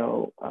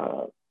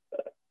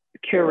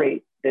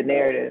curate the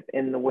narrative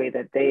in the way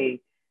that they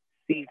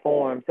see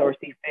forms or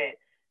see fit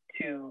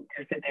to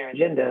fit their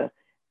agenda.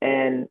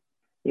 And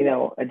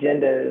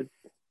agendas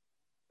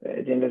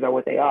are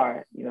what they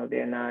are.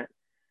 They're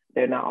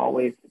not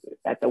always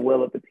at the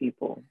will of the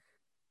people.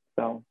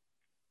 So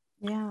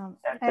yeah,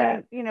 that's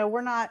and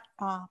that.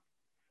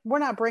 we're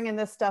not bringing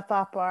this stuff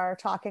up or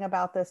talking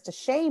about this to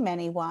shame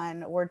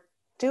anyone. We're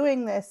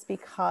doing this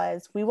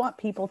because we want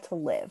people to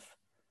live.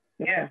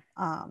 Yeah.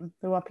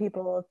 We want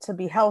people to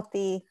be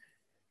healthy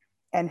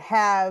and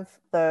have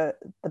the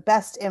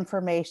best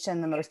information,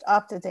 the most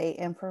up-to-date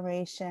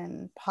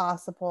information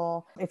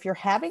possible. If you're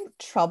having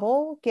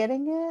trouble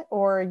getting it,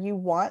 or you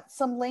want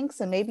some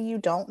links and maybe you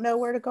don't know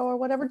where to go or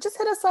whatever, just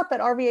hit us up at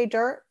RVA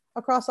Dirt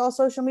across all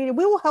social media.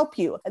 We will help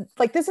you.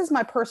 Like, this is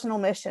my personal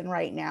mission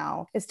right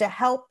now, is to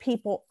help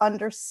people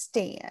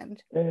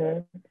understand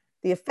the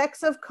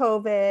effects of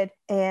COVID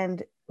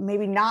and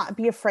maybe not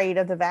be afraid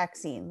of the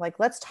vaccine. Like,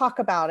 let's talk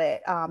about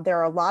it. There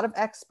are a lot of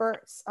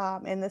experts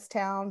in this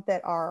town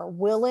that are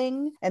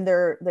willing, and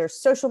their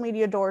social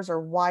media doors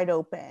are wide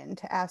open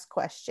to ask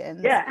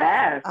questions.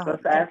 Yeah,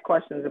 let's ask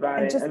questions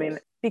about it. Just,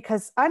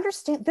 because I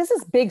understand this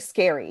is big,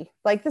 scary.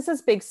 Like, this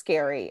is big,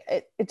 scary.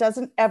 It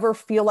doesn't ever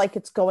feel like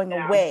it's going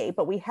away,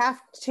 but we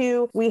have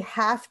to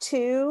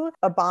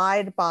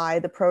abide by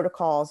the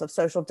protocols of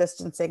social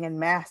distancing and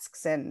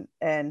masks and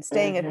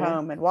staying at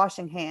home and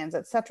washing hands,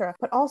 etc.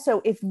 But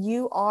also, if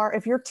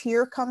your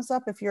tier comes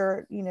up, if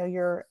your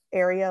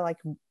area, like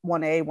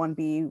 1A,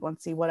 1B,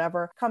 1C,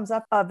 whatever comes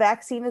up, a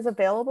vaccine is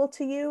available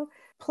to you,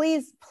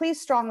 please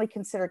strongly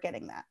consider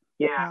getting that.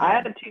 Yeah, I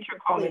had a teacher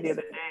call me the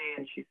other day,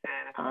 and she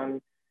said, I'm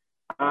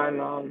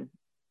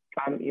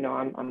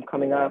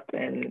coming up,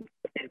 and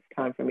it's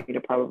time for me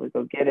to probably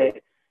go get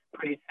it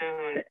pretty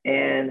soon.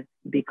 And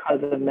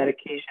because of the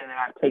medication that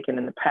I've taken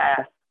in the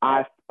past,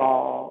 I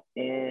fall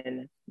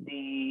in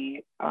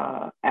the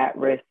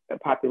at-risk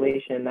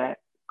population that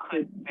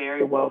could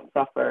very well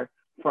suffer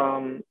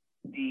from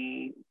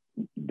the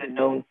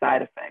known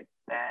side effects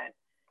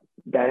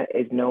that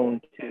is known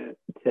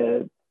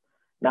to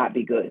not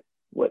be good.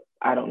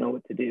 I don't know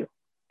what to do.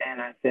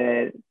 And I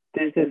said,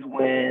 this is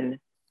when,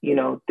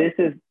 this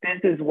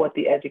is what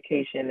the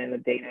education and the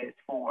data is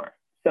for.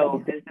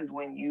 So this is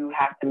when you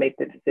have to make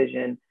the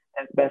decision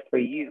that's best for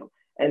you.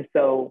 And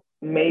so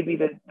maybe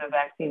the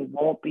vaccine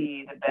won't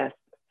be the best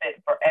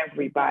fit for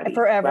everybody.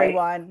 For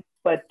everyone. Right?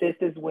 But this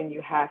is when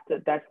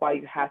that's why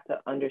you have to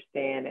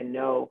understand and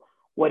know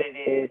what it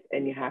is,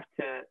 and you have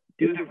to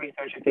do the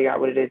research and figure out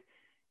what it is.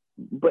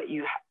 But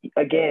you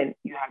have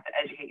to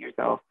educate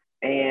yourself,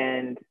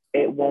 and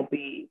it won't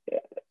be,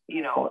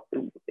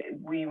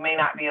 we may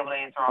not be able to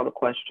answer all the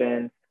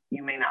questions.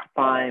 You may not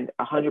find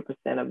 100%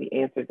 of the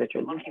answers that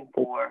you're looking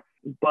for,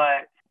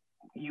 but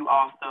you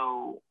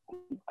also,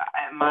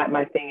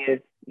 my thing is,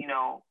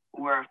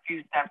 we're a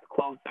few steps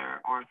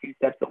closer or a few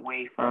steps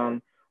away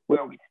from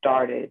where we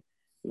started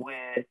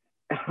with,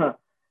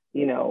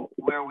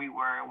 where we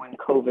were when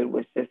COVID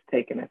was just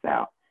taking us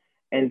out.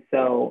 And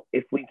so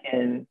if we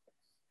can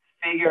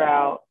figure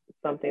out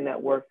something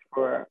that works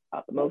for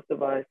most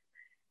of us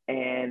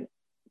and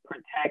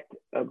protect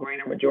a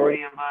greater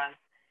majority of us,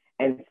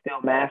 and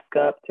still mask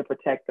up to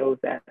protect those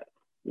that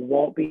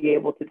won't be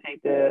able to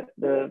take the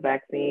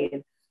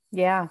vaccine.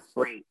 Yeah.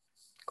 Great.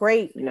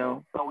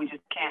 But we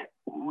just can't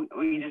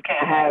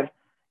have,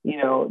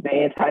 the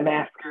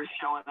anti-maskers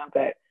showing up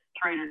at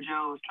Trader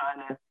Joe's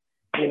trying to,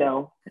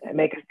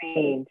 make a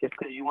scene just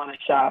because you want to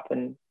shop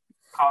and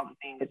cause a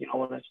scene because you don't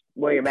want to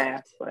wear your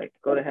mask. Like,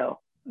 go to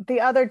hell. The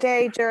other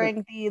day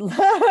during the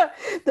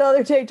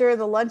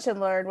lunch and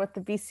learn with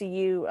the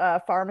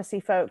VCU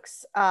pharmacy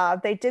folks,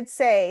 they did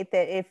say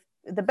that if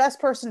the best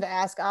person to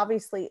ask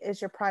obviously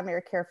is your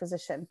primary care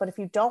physician, but if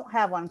you don't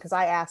have one, because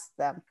I asked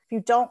them, if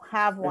you don't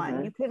have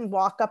one, you can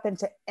walk up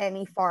into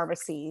any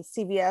pharmacy,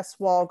 CVS,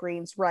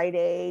 Walgreens, Rite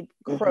Aid,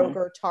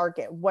 Kroger,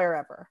 Target,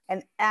 wherever,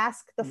 and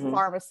ask the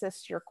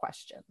pharmacist your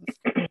questions.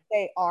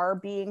 They are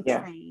being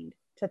trained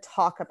to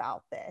talk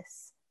about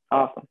this.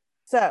 Awesome.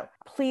 So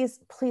please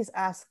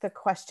ask the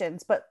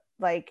questions, but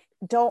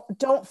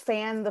don't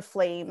fan the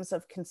flames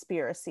of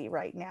conspiracy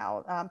right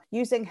now.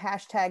 Using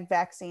hashtag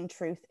vaccine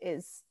truth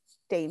is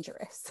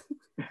dangerous.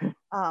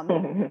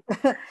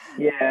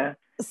 Yeah.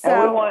 So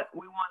and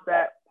we want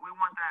that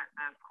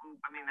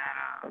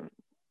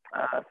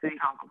city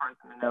council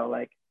person to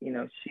know,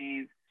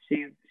 she's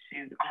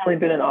only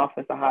been in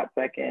office a hot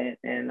second,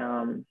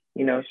 and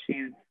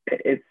she's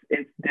it's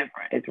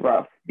different. It's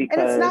rough because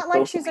and it's not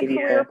like she's media,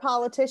 a career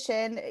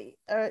politician.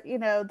 They're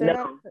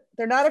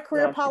not a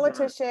career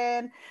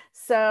politician.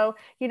 So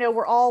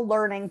we're all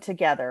learning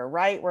together,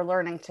 right? We're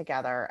learning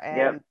together,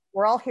 and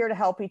we're all here to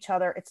help each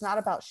other. It's not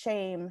about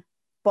shame,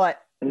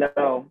 but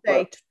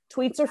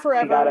tweets are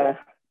forever.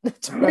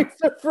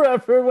 Tweets are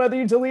forever, whether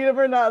you delete them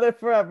or not, they're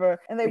forever,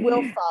 and they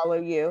will follow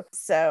you.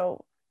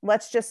 So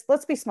let's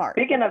be smart.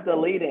 Speaking of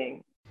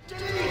deleting.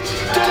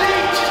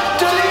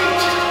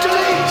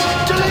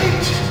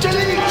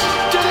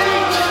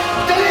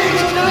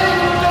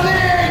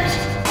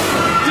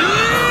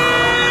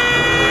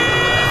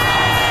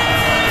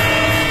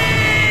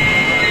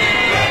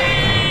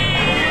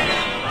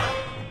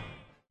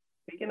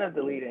 Speaking of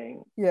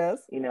deleting,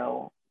 yes,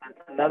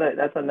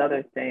 that's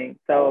another thing.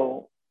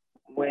 So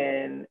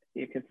when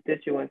your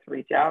constituents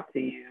reach out to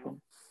you,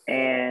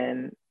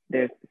 and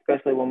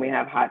especially when we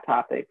have hot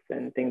topics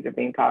and things are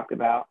being talked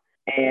about,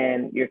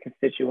 and your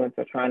constituents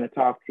are trying to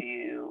talk to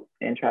you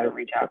and try to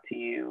reach out to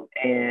you,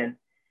 and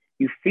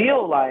you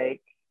feel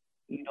like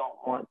you don't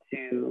want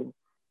to,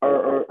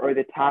 or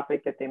the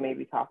topic that they may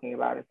be talking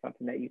about is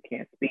something that you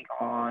can't speak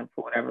on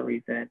for whatever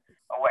reason,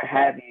 or what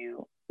have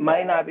you,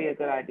 might not be a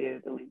good idea to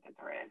delete the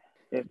thread.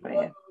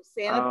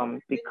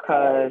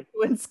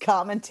 Because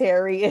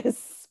commentary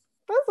that's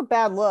a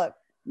bad look.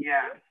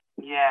 Yeah.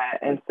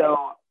 And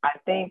so I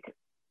think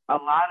a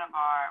lot of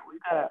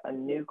we've got a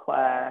new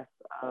class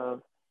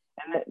of,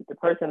 and the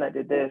person that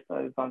did this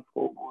is on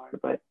school board,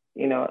 but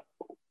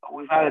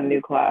we've got a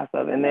new class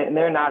of, and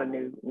they're not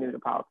new to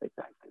politics,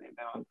 actually. They've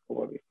been on school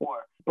board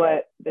before,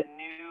 but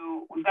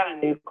we've got a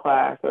new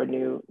class, or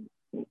new,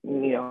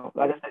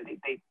 like I said,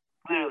 they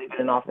literally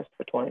been in office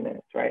for 20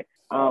 minutes, right?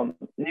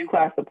 New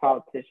class of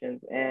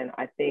politicians, and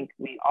I think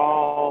we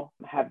all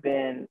have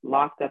been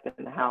locked up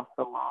in the house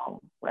so long,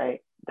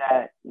 right,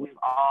 that we've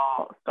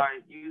all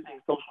started using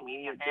social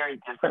media very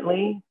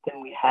differently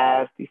than we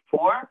have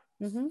before.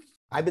 Mm-hmm.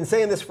 I've been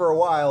saying this for a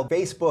while.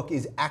 Facebook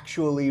is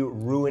actually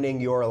ruining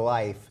your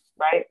life.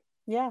 Right?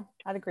 Yeah,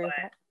 I'd agree with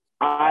that.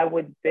 I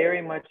would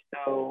very much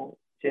so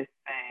just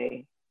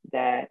say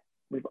that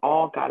we've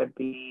all got to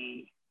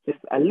be just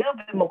a little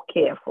bit more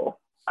careful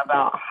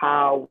about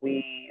how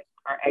we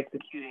are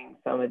executing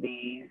some of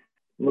these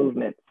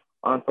movements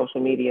on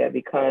social media,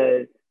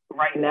 because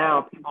right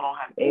now people don't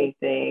have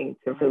anything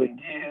to really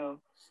do.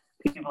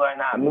 People are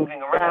not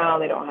moving around.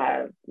 They don't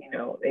have, they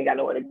ain't got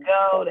nowhere to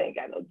go. They ain't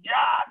got no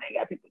job. They ain't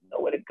got people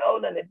nowhere to go,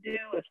 nothing to do.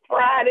 It's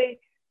Friday,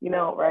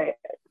 right?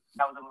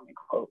 That was a movie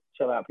quote.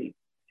 Chill out, people.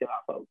 Chill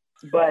out, folks.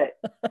 But,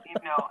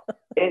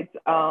 it's,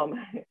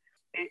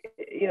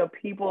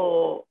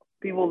 people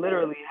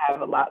literally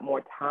have a lot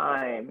more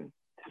time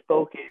to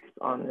focus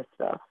on this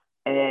stuff.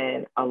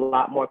 And a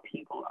lot more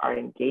people are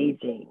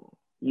engaging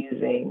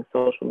using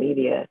social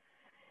media.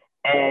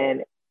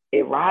 And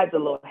it rides a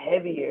little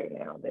heavier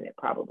now than it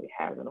probably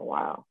has in a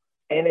while.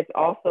 And it's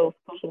also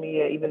social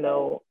media, even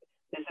though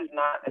this is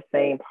not the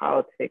same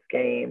politics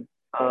game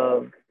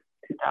of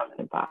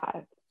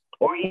 2005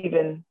 or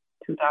even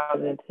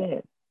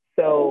 2010.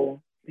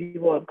 So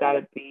people have got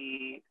to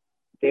be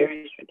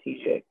very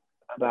strategic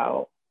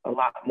about, a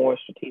lot more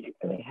strategic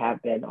than they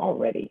have been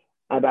already,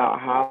 about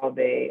how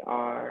they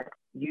are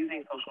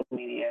using social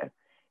media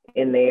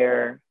in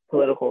their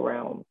political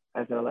realm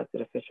as an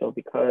elected official,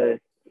 because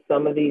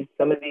some of these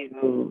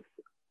moves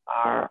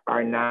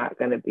are not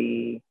going to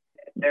be,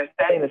 they're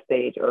setting the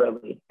stage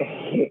early.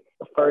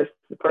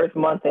 first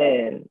month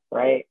in,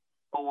 right,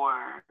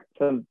 for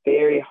some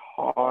very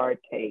hard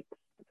takes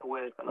to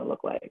what it's going to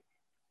look like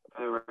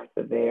for the rest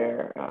of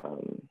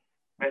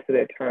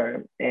their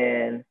term.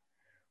 And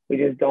we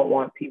just don't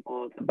want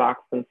people to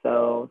box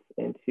themselves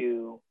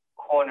into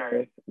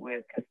corners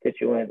with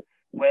constituents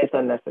when it's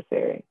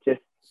unnecessary.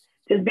 Just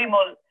be a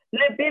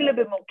little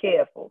bit more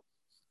careful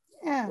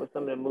with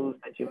some of the moves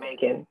that you're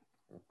making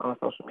on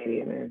social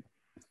media, man.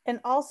 And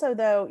also,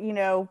 though,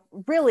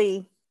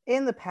 really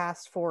in the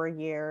past 4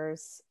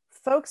 years,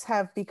 folks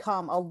have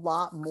become a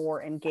lot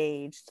more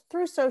engaged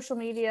through social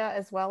media,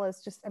 as well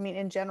as just,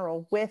 in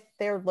general, with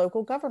their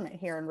local government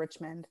here in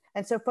Richmond.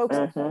 And so folks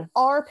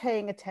are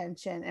paying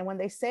attention. And when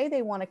they say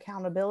they want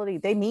accountability,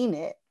 they mean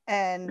it.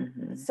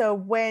 And so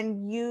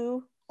when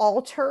you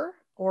alter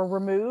or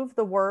remove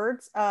the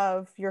words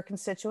of your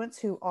constituents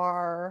who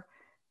are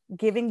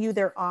giving you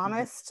their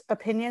honest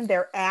opinion,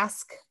 their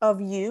ask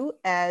of you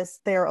as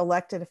their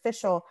elected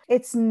official,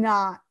 it's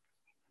not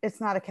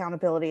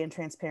accountability and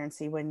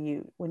transparency when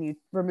you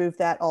remove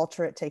that,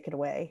 alter it, take it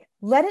away.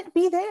 Let it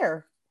be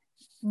there.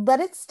 Let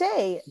it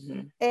stay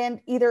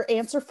and either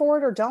answer for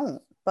it or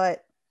don't.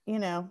 But,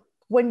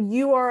 when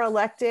you are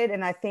elected,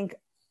 and I think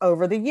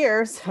over the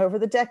years, over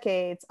the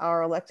decades,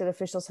 our elected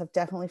officials have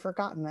definitely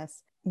forgotten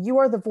this. You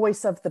are the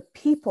voice of the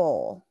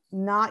people,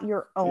 not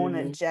your own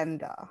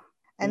agenda.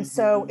 And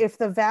so if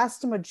the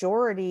vast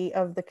majority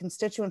of the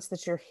constituents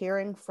that you're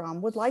hearing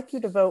from would like you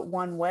to vote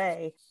one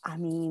way,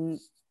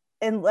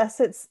 unless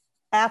it's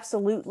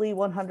absolutely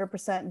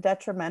 100%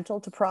 detrimental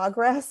to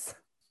progress,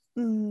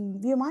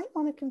 You might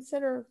want to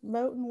consider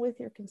voting with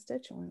your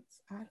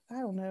constituents. I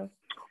don't know.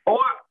 Or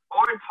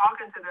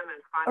talking to them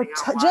and finding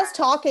out why. Just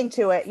talking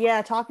to it.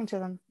 Yeah, talking to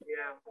them.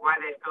 Yeah, why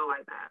they feel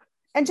like that.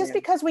 And just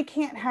because we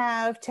can't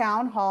have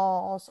town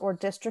halls or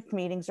district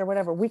meetings or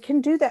whatever, we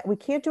can do that. We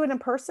can't do it in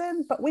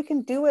person, but we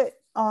can do it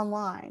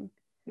online.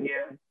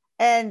 Yeah.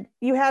 And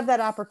you have that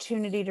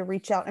opportunity to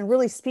reach out and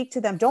really speak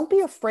to them. Don't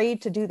be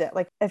afraid to do that.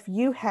 Like, if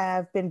you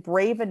have been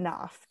brave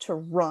enough to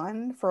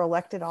run for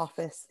elected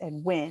office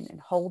and win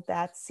and hold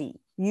that seat,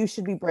 you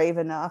should be brave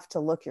enough to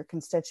look your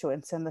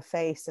constituents in the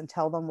face and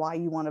tell them why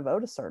you want to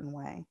vote a certain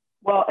way.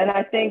 Well, and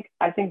I think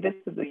this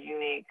is a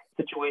unique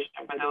situation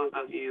for those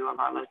of you of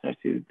our listeners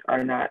who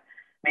are not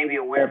maybe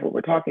aware of what we're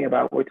talking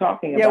about. We're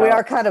talking about. Yeah, we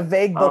are kind of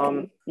vague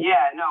booking.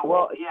 I'm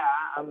about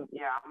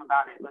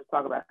it. Let's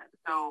talk about it.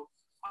 So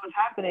what's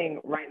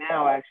happening right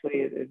now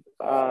actually is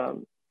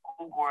school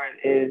board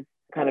is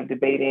kind of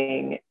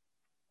debating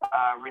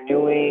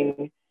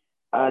renewing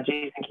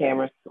Jason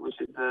Cameron, which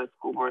is the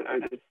school board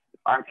or the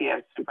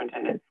RPS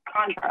superintendent's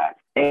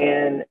contract,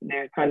 and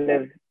there's kind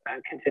of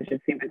a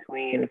contingency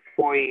between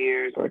 4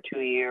 years or 2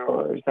 years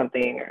or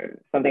something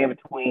in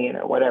between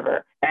or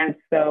whatever. And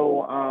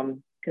so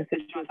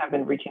constituents have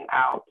been reaching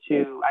out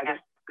to, I guess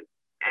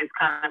it's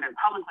kind of been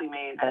publicly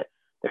made that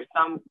there's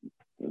some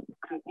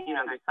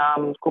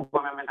school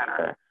board members that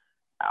are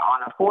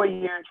on a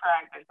 4-year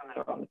track, there's some that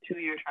are on the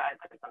 2-year track,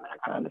 there's some that are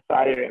kind of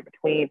decided in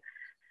between.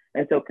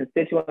 And so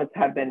constituents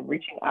have been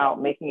reaching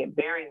out, making it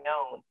very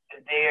known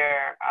to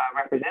their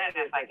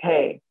representatives, like,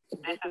 hey,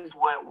 this is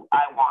what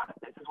I want.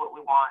 This is what we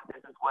want.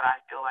 This is what I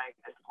feel like.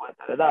 This is what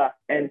da-da-da.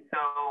 And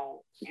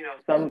so,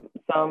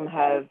 some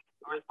have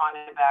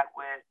responded back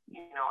with,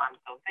 I'm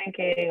still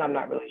thinking, I'm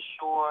not really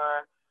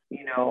sure,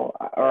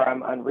 or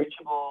I'm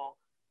unreachable.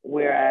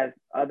 Whereas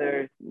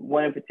others,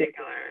 one in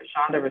particular,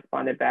 Shonda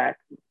responded back,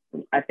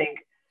 I think,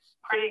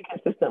 pretty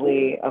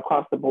consistently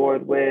across the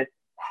board with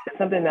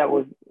something that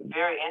was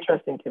very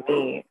interesting to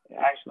me,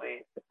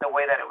 actually, the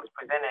way that it was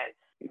presented.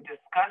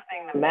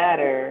 Discussing the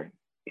matter,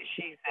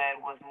 she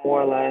said, was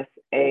more or less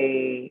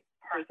a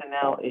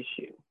personnel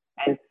issue.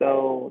 And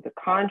so the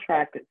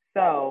contract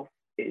itself,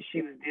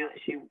 she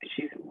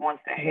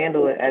wants to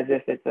handle it as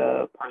if it's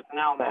a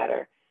personnel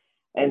matter.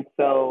 And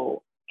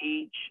so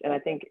and I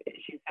think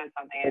she said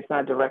something, it's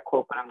not a direct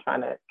quote, but I'm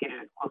trying to get it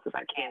as close as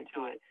I can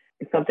to it.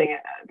 It's something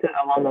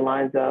along the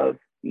lines of,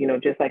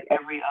 just like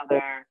every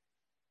other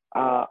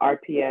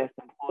RPS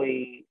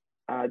employee,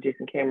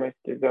 Jason Cameron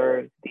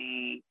deserves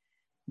the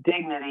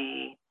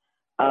dignity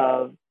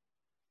of,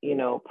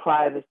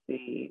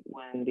 privacy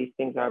when these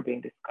things are being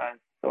discussed,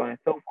 so on and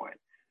so forth.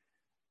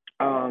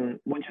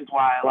 Which is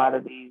why a lot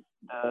of these,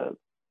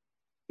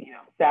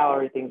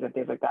 salary things and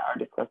things like that are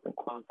discussed in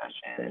closed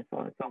session and so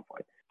on and so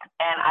forth.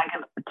 And I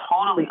can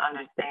totally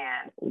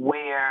understand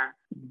where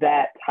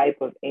that type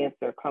of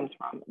answer comes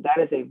from. That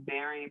is a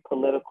very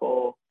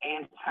political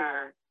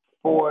answer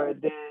for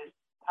this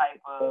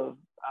type of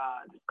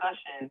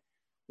discussion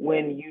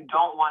when you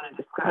don't want to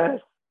discuss,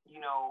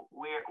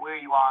 where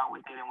you are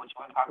with it and what you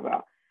want to talk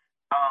about.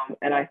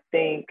 And I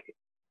think,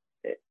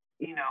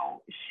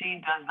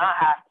 she does not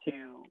have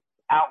to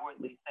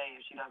outwardly say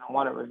if she doesn't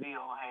want to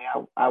reveal, hey,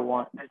 I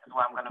want, this is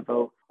where I'm going to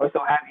vote, or so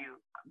have you,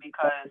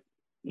 because,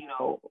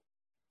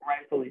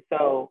 rightfully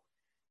so,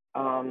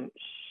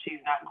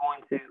 she's not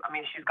going to,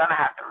 she's going to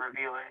have to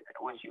reveal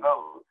it when she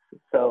votes.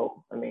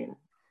 So,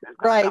 it's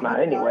going to come out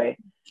anyway.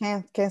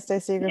 Can't stay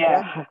secret.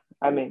 Yeah, she's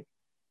going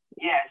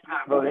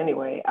to vote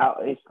anyway.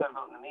 She's going to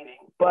vote in the meeting.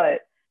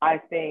 But I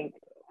think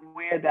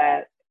where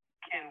that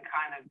can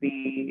kind of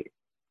be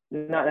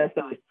not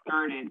necessarily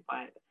skirted,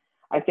 but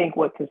I think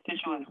what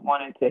constituents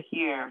wanted to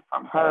hear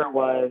from her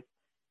was,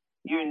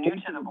 you're new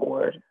to the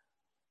board,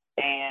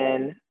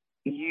 and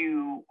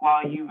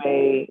while you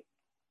may,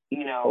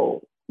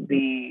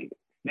 be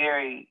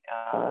very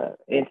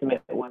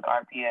intimate with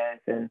RPS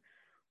and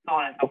so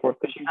on and so forth,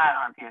 because she's not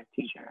an RPS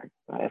teacher,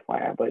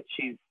 FYI, but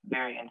she's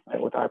very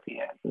intimate with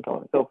RPS and so on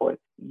and so forth.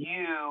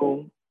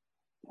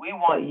 We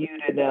want you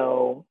to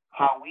know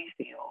how we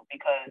feel,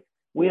 because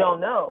we don't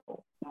know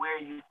where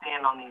you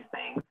stand on these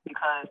things,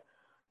 because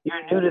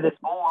you're new to this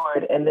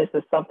board, and this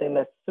is something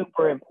that's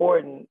super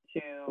important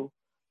to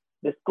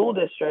the school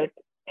district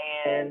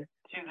and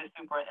to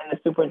the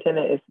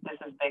superintendent. This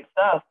is big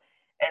stuff.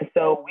 And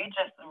so we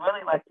just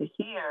really like to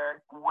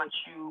hear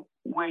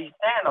where you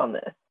stand on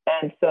this.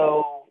 And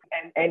so,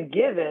 and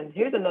given,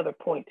 here's another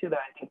point too that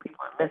I think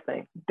people are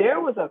missing. There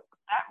was that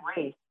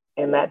race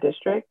in that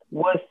district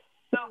was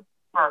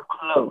super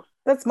close.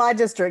 That's my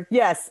district.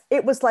 Yes.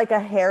 It was like a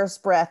hair's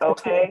breadth.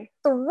 Okay.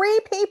 Three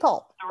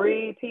people.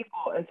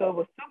 And so it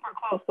was super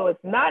close. So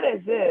it's not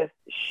as if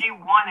she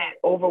won it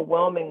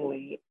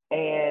overwhelmingly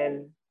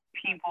and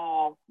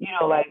people,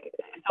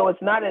 so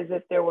it's not as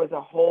if there was a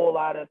whole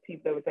lot of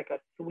people. There was like a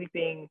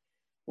sweeping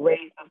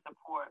race of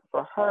support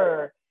for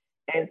her.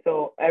 And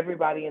so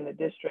everybody in the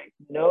district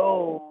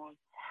knows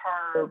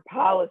her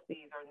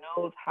policies or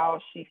knows how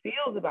she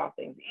feels about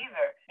things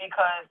either,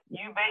 because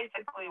you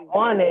basically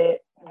won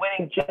it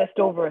winning just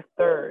over a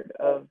third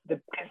of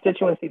the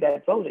constituency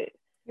that voted.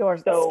 Your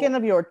skin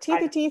of your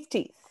teeth.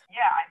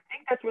 Yeah, I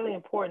think that's really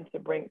important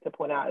to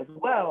point out as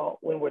well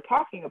when we're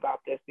talking about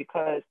this,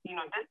 because, you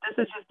know,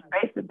 this is just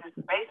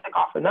basic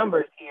off of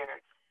numbers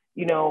here.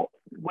 You know,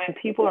 when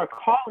people are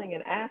calling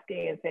and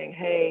asking and saying,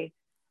 hey,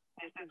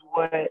 we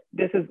want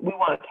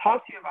to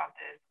talk to you about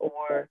this,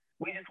 or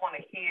we just want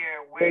to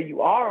hear where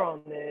you are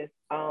on this.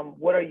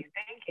 What are you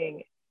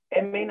thinking?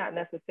 It may not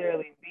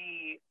necessarily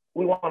be,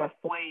 we want to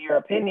sway your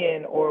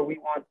opinion, or we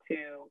want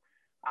to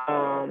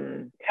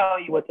tell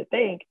you what to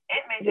think.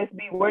 It may just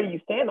be, where do you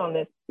stand on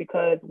this?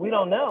 Because we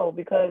don't know,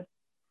 because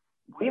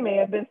we may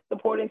have been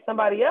supporting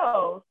somebody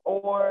else,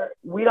 or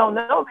we don't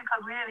know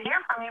because we didn't hear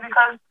from you,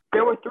 because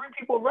there were 3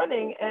 people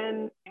running,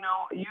 and you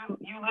know,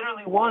 you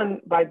literally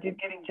won by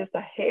getting just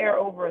a hair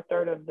over a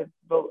third of the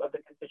vote of the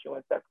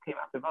constituents that came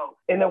out to vote.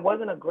 And there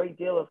wasn't a great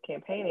deal of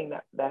campaigning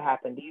that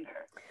happened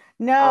either.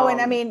 No, and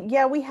I mean,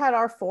 yeah, we had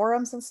our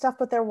forums and stuff,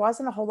 but there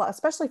wasn't a whole lot,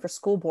 especially for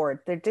school board.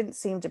 There didn't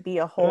seem to be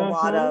a whole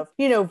lot of,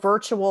 you know,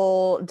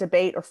 virtual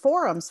debate or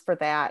forums for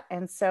that.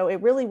 And so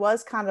it really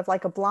was kind of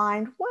like a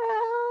blind, well,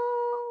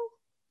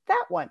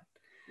 that one.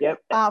 Yep.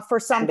 For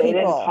some people. They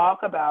did not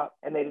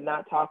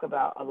talk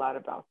about a lot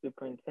about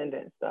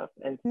superintendent stuff.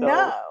 And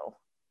so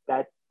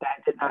that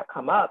did not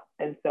come up.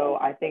 And so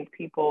I think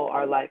people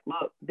are like,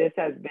 look, this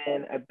has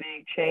been a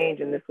big change,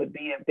 and this would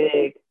be a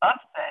big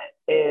upset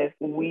if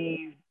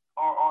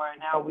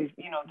now we've,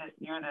 you know,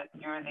 you're the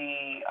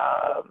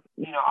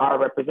you know, our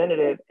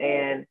representative,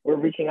 and we're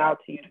reaching out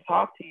to you to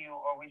talk to you,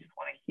 or we just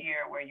want to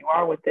hear where you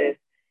are with this.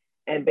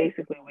 And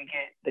basically we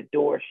get the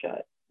door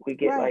shut. We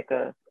get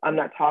I'm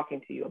not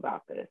talking to you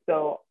about this.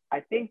 So I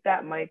think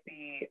that might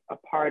be a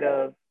part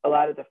of a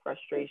lot of the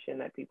frustration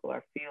that people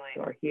are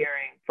feeling or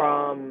hearing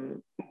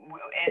from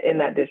in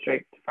that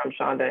district from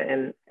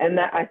Shonda. And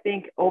that, I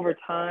think over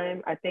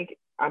time,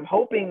 I'm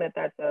hoping that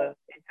that's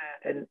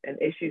an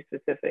issue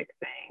specific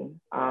thing.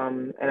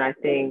 And I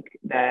think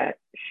that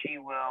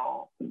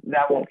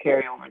that won't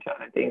carry over to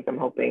other things. I'm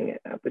hoping,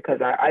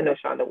 because I know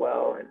Shonda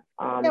well, and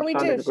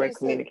Shonda's a great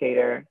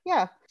communicator.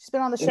 She's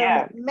been on the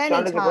show many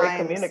times. Shonda's a great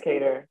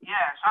communicator.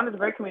 Shonda's a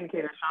great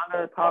communicator.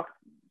 Shonda talks.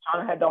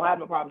 Shonda don't have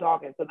no problem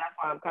talking. So that's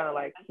why I'm kind of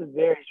like, this is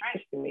very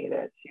strange to me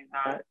that she's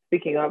not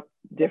speaking up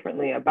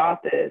differently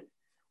about this,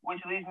 which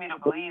leads me to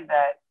believe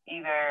that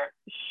either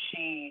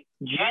she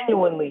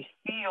genuinely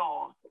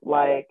feels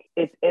like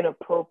it's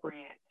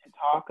inappropriate to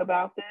talk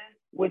about this,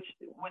 which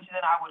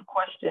then I would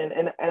question.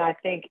 And I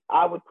think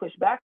I would push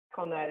back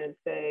on that and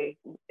say,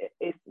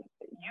 if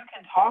you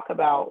can talk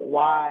about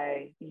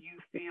why you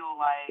feel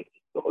like,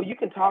 or you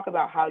can talk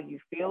about how you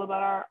feel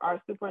about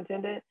our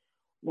superintendent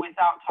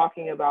without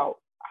talking about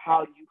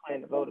how you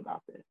plan to vote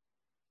about this.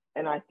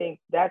 And I think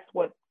that's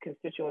what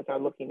constituents are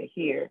looking to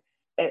hear.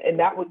 And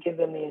that would give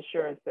them the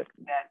assurance that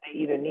they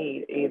either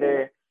need.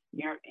 Either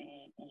where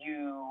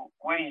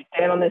you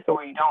stand on this,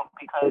 or you don't,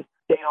 because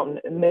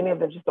many of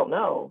them just don't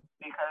know,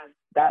 because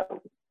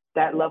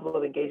that level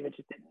of engagement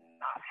just did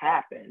not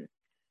happen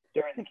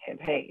during the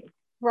campaign.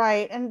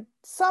 Right. And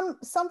some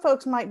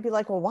folks might be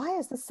like, well, why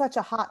is this such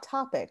a hot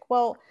topic?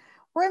 Well,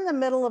 we're in the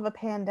middle of a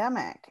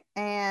pandemic,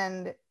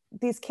 and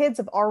these kids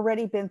have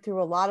already been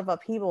through a lot of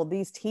upheaval.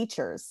 These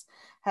teachers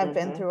have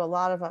been through a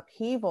lot of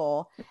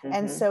upheaval.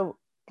 And so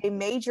a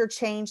major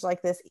change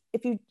like this,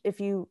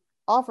 if you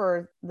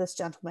offer this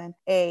gentleman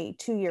a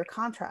 2-year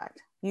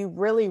contract, you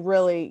really,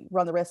 really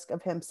run the risk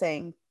of him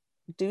saying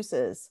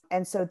deuces.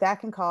 And so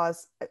that can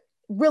cause,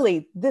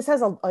 really, this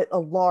has a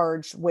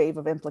large wave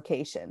of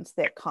implications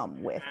that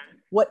come with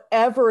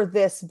whatever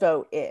this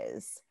vote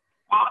is.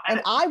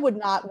 And I would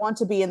not want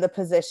to be in the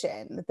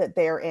position that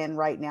they're in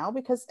right now,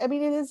 because I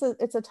mean,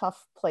 it's a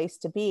tough place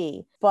to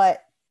be,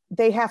 but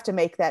they have to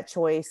make that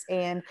choice.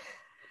 And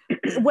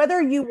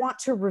whether you want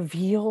to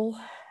reveal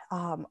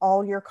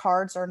all your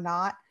cards or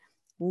not,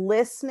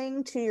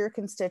 listening to your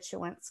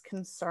constituents'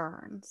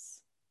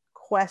 concerns,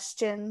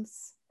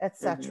 questions,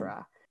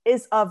 etc.,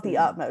 is of the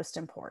utmost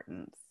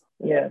importance.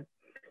 Yeah.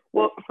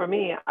 Well, for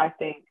me, I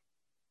think,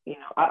 you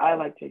know, I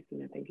like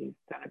Jason. I think he's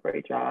done a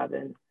great job.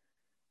 And,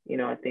 you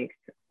know, I think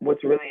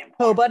what's really important.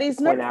 Nobody's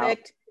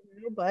perfect,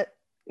 but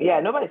yeah,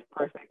 nobody's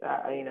perfect.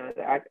 I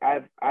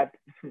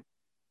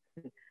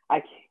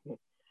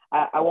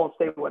won't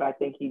say what I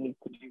think he needs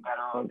to do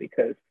better on,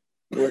 because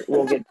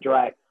we'll get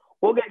dragged.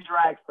 We'll get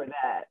dragged for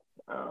that,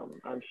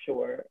 I'm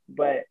sure.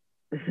 But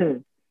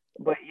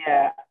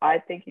yeah, I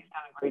think he's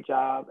done a great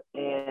job,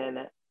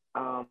 and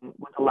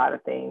with a lot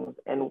of things.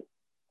 And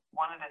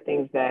one of the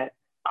things that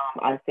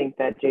I think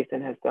that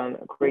Jason has done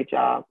a great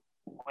job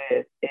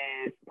with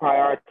is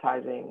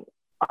prioritizing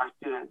our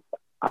students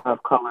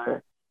of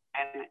color.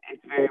 And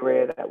it's very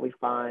rare that we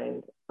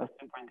find a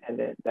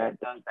superintendent that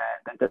does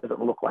that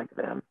doesn't look like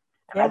them.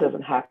 And that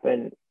doesn't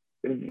happen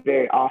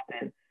very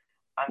often.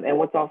 And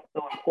what's also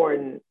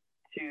important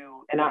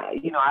to, and I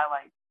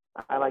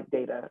like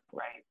data,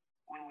 right?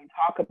 When we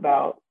talk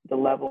about the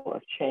level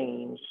of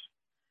change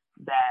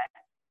that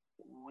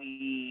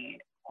we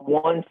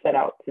set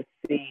out to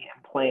see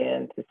and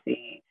plan to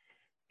see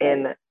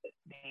in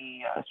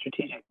the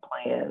strategic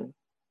plan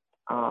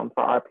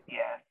for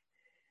RPS.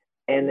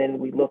 And then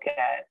we look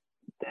at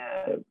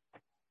the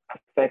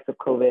effects of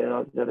COVID and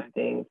all these other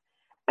things,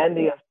 and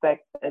the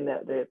effect and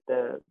the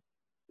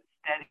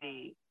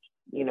steady,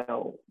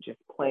 just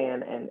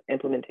plan and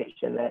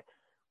implementation that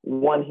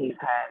he's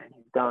had and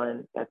he's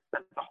done. That's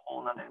a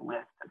whole other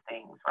list of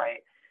things,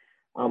 right?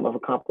 Of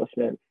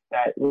accomplishments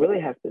that really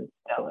has been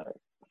stellar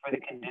for the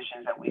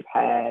conditions that we've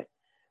had.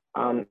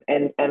 And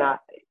I,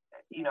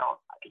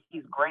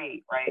 he's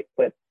great, right?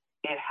 But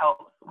it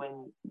helps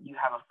when you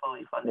have a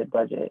fully funded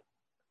budget,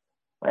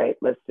 right?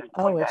 Let's just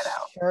point that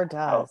out. Sure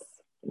does.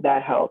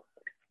 That helps.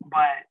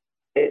 But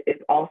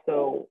it's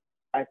also,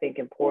 I think,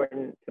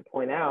 important to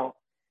point out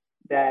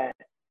that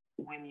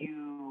when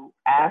you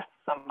ask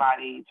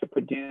somebody to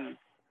produce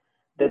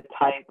the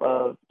type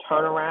of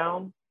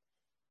turnaround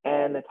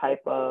and the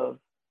type of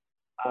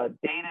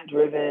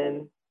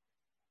data-driven,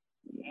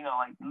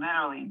 like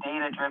literally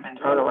data-driven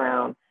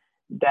turnaround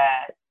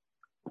that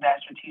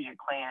strategic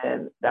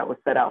plan that was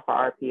set out for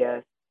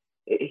RPS,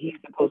 he's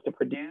supposed to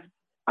produce,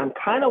 I'm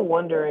kind of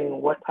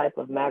wondering what type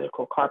of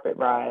magical carpet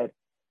ride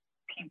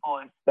people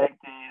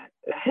expected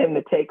him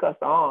to take us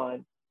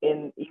on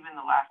in even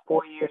the last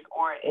 4 years,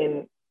 or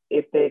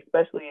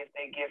especially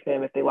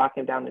if they lock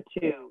him down to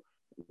 2,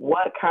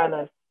 what kind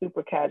of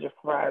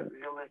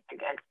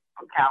supercalifragilistic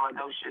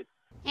expialidocious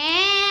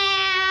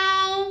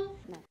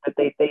that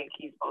they think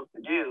he's supposed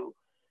to do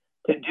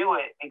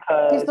it,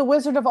 because he's the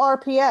Wizard of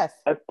RPS.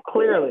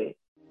 Clearly.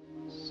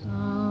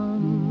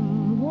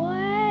 Somewhere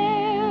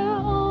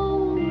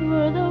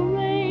over the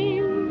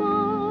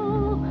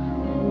rainbow,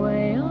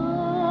 way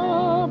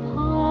up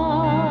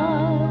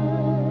high.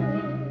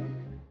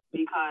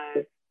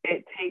 Because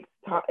it takes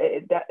time.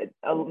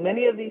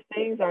 Many of these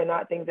things are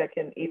not things that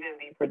can even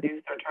be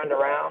produced or turned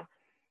around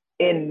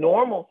in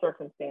normal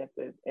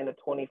circumstances in a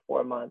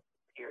 24-month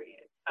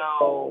period.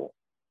 So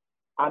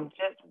I'm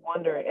just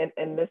wondering,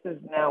 and this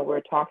is now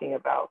we're talking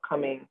about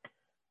coming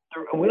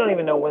through, and we don't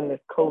even know when this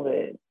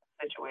COVID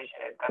situation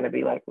is going to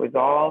be like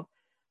resolved.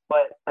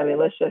 But I mean,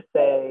 let's just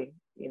say,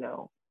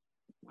 we're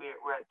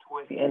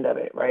towards the end of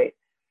it, right?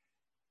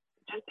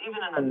 Just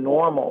even in a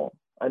normal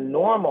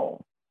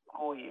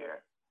school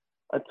year,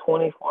 a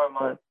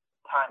 24-month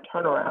time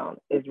turnaround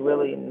is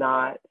really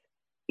not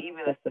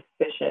even a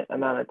sufficient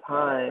amount of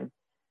time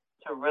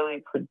to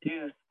really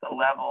produce the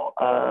level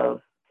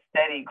of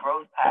steady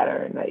growth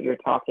pattern that you're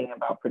talking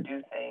about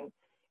producing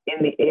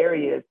in the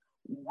areas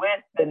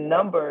with the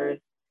numbers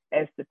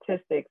and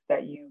statistics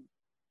that you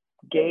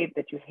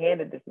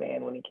handed this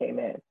man when he came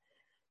in.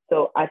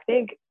 So I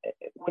think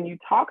when you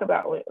talk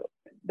about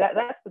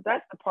that's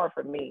the part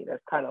for me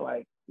that's kind of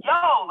like,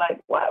 why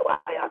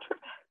y'all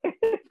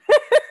tripping?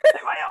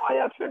 why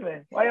y'all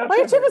tripping? Why y'all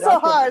tripping so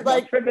hard?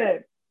 Y'all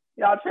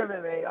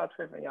tripping, man. Y'all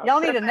tripping.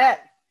 Y'all need a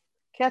net.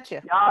 Catch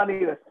you. Y'all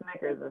need a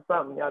Snickers or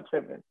something. Y'all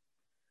tripping.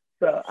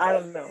 So I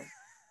don't know.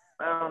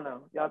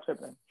 Y'all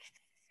tripping.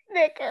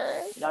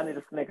 Snickers. Y'all need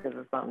a Snickers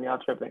or something. Y'all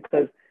tripping,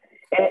 because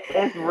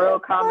it's real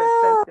common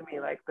sense to me.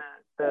 Like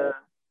the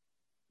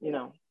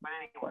But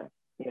anyway,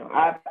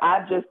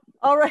 I've just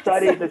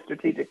studied the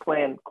strategic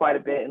plan quite a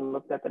bit and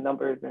looked at the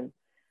numbers, and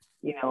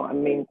I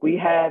mean, we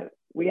had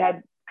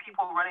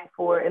people running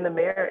for in the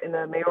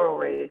mayoral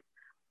race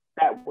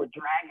that were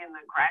dragging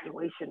the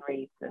graduation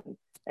rates, and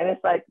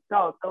it's like,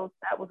 no,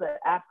 that was an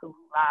absolute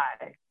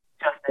lie,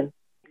 Justin.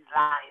 He's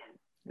lying.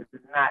 This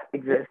does not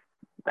exist.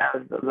 That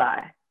was a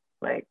lie.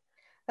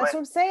 That's what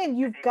I'm saying.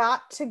 You've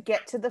got to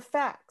get to the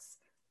facts.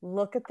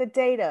 Look at the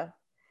data.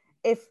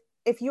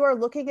 If you are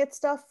looking at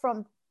stuff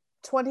from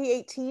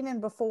 2018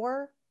 and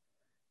before,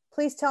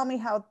 please tell me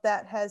how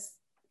that has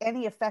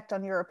any effect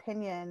on your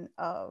opinion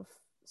of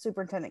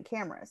Superintendent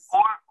Camrus.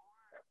 Or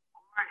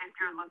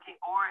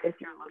if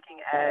you're looking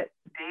at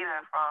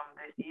data from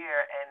this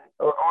year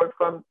or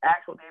from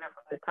actual data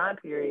from this time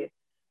period,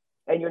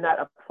 and you're not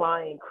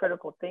applying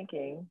critical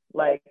thinking,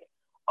 like,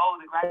 oh,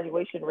 the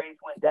graduation rates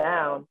went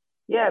down.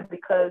 Yeah,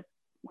 because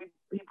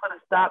he put a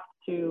stop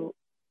to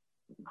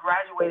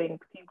graduating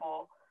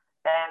people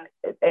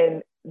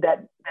and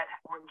that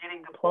were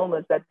getting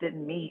diplomas that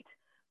didn't meet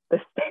the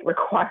state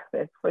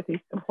requirements for these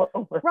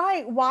diplomas.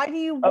 Right. Why do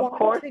you Of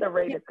course the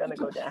rate is going to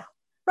go down.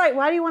 Right.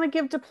 Why do you want to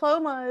give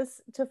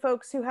diplomas to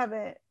folks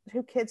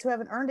kids who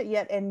haven't earned it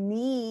yet and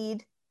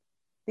need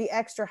the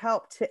extra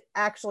help to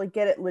actually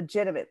get it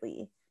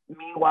legitimately?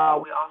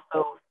 Meanwhile, we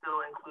also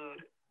still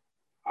include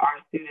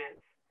our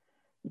students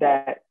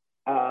that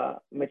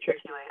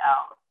matriculate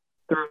out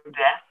through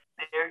death.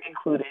 They're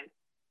included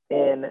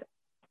in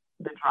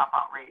the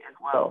dropout rate as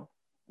well.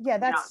 Yeah,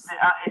 that's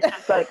it's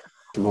just like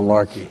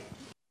malarkey.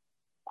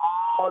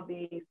 All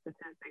these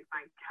statistics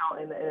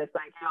count, and it's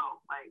like,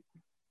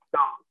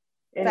 dog.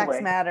 Anyway.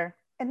 Facts matter.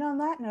 And on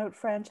that note,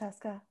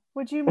 Francesca,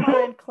 would you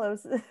mind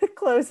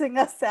closing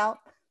us out?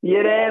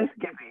 Yeah, damn,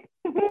 Skippy.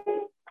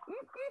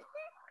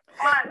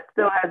 But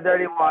still has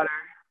dirty water,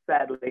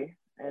 sadly,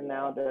 and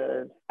now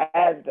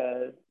as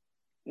does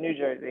New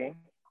Jersey.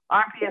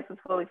 RPS is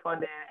fully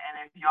funded,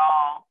 and if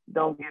y'all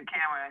don't give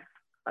Camrus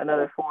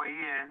another 4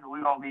 years,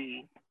 we're gonna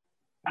be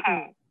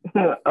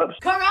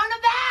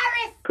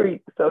Coronavirus!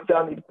 Creep, so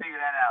y'all need to figure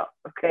that out,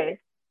 okay?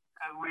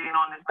 Because we ain't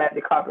on this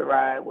magic carpet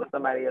ride with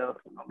somebody else.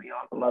 We're going to be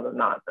on some other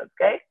nonsense,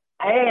 okay?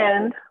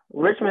 And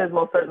Richmond is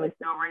most certainly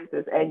still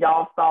racist, and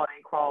y'all saw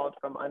they crawled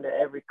from under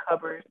every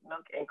cupboard,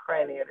 nook, and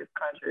cranny of this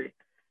country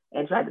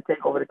and tried to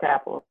take over the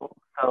Capitol.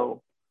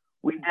 So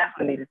we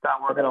definitely need to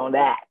start working on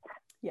that.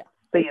 Yeah.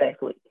 See you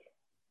next week.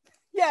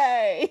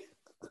 Yay!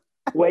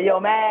 Wear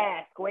your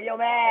mask. Wear your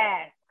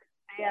mask.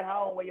 Stay at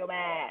home. Wear your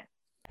mask.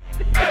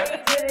 We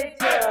did it,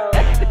 Joe. We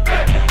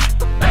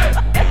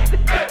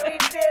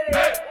did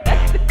it.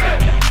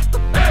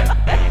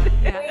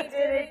 We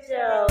did it,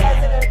 Joe.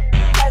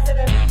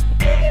 President.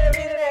 You're gonna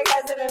be the next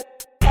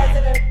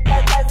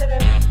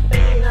president of the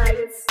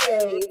United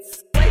States.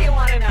 What do you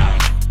want to know?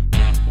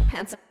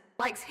 Handsome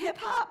likes hip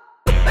hop.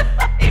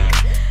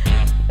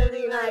 Of the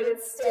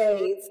United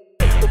States.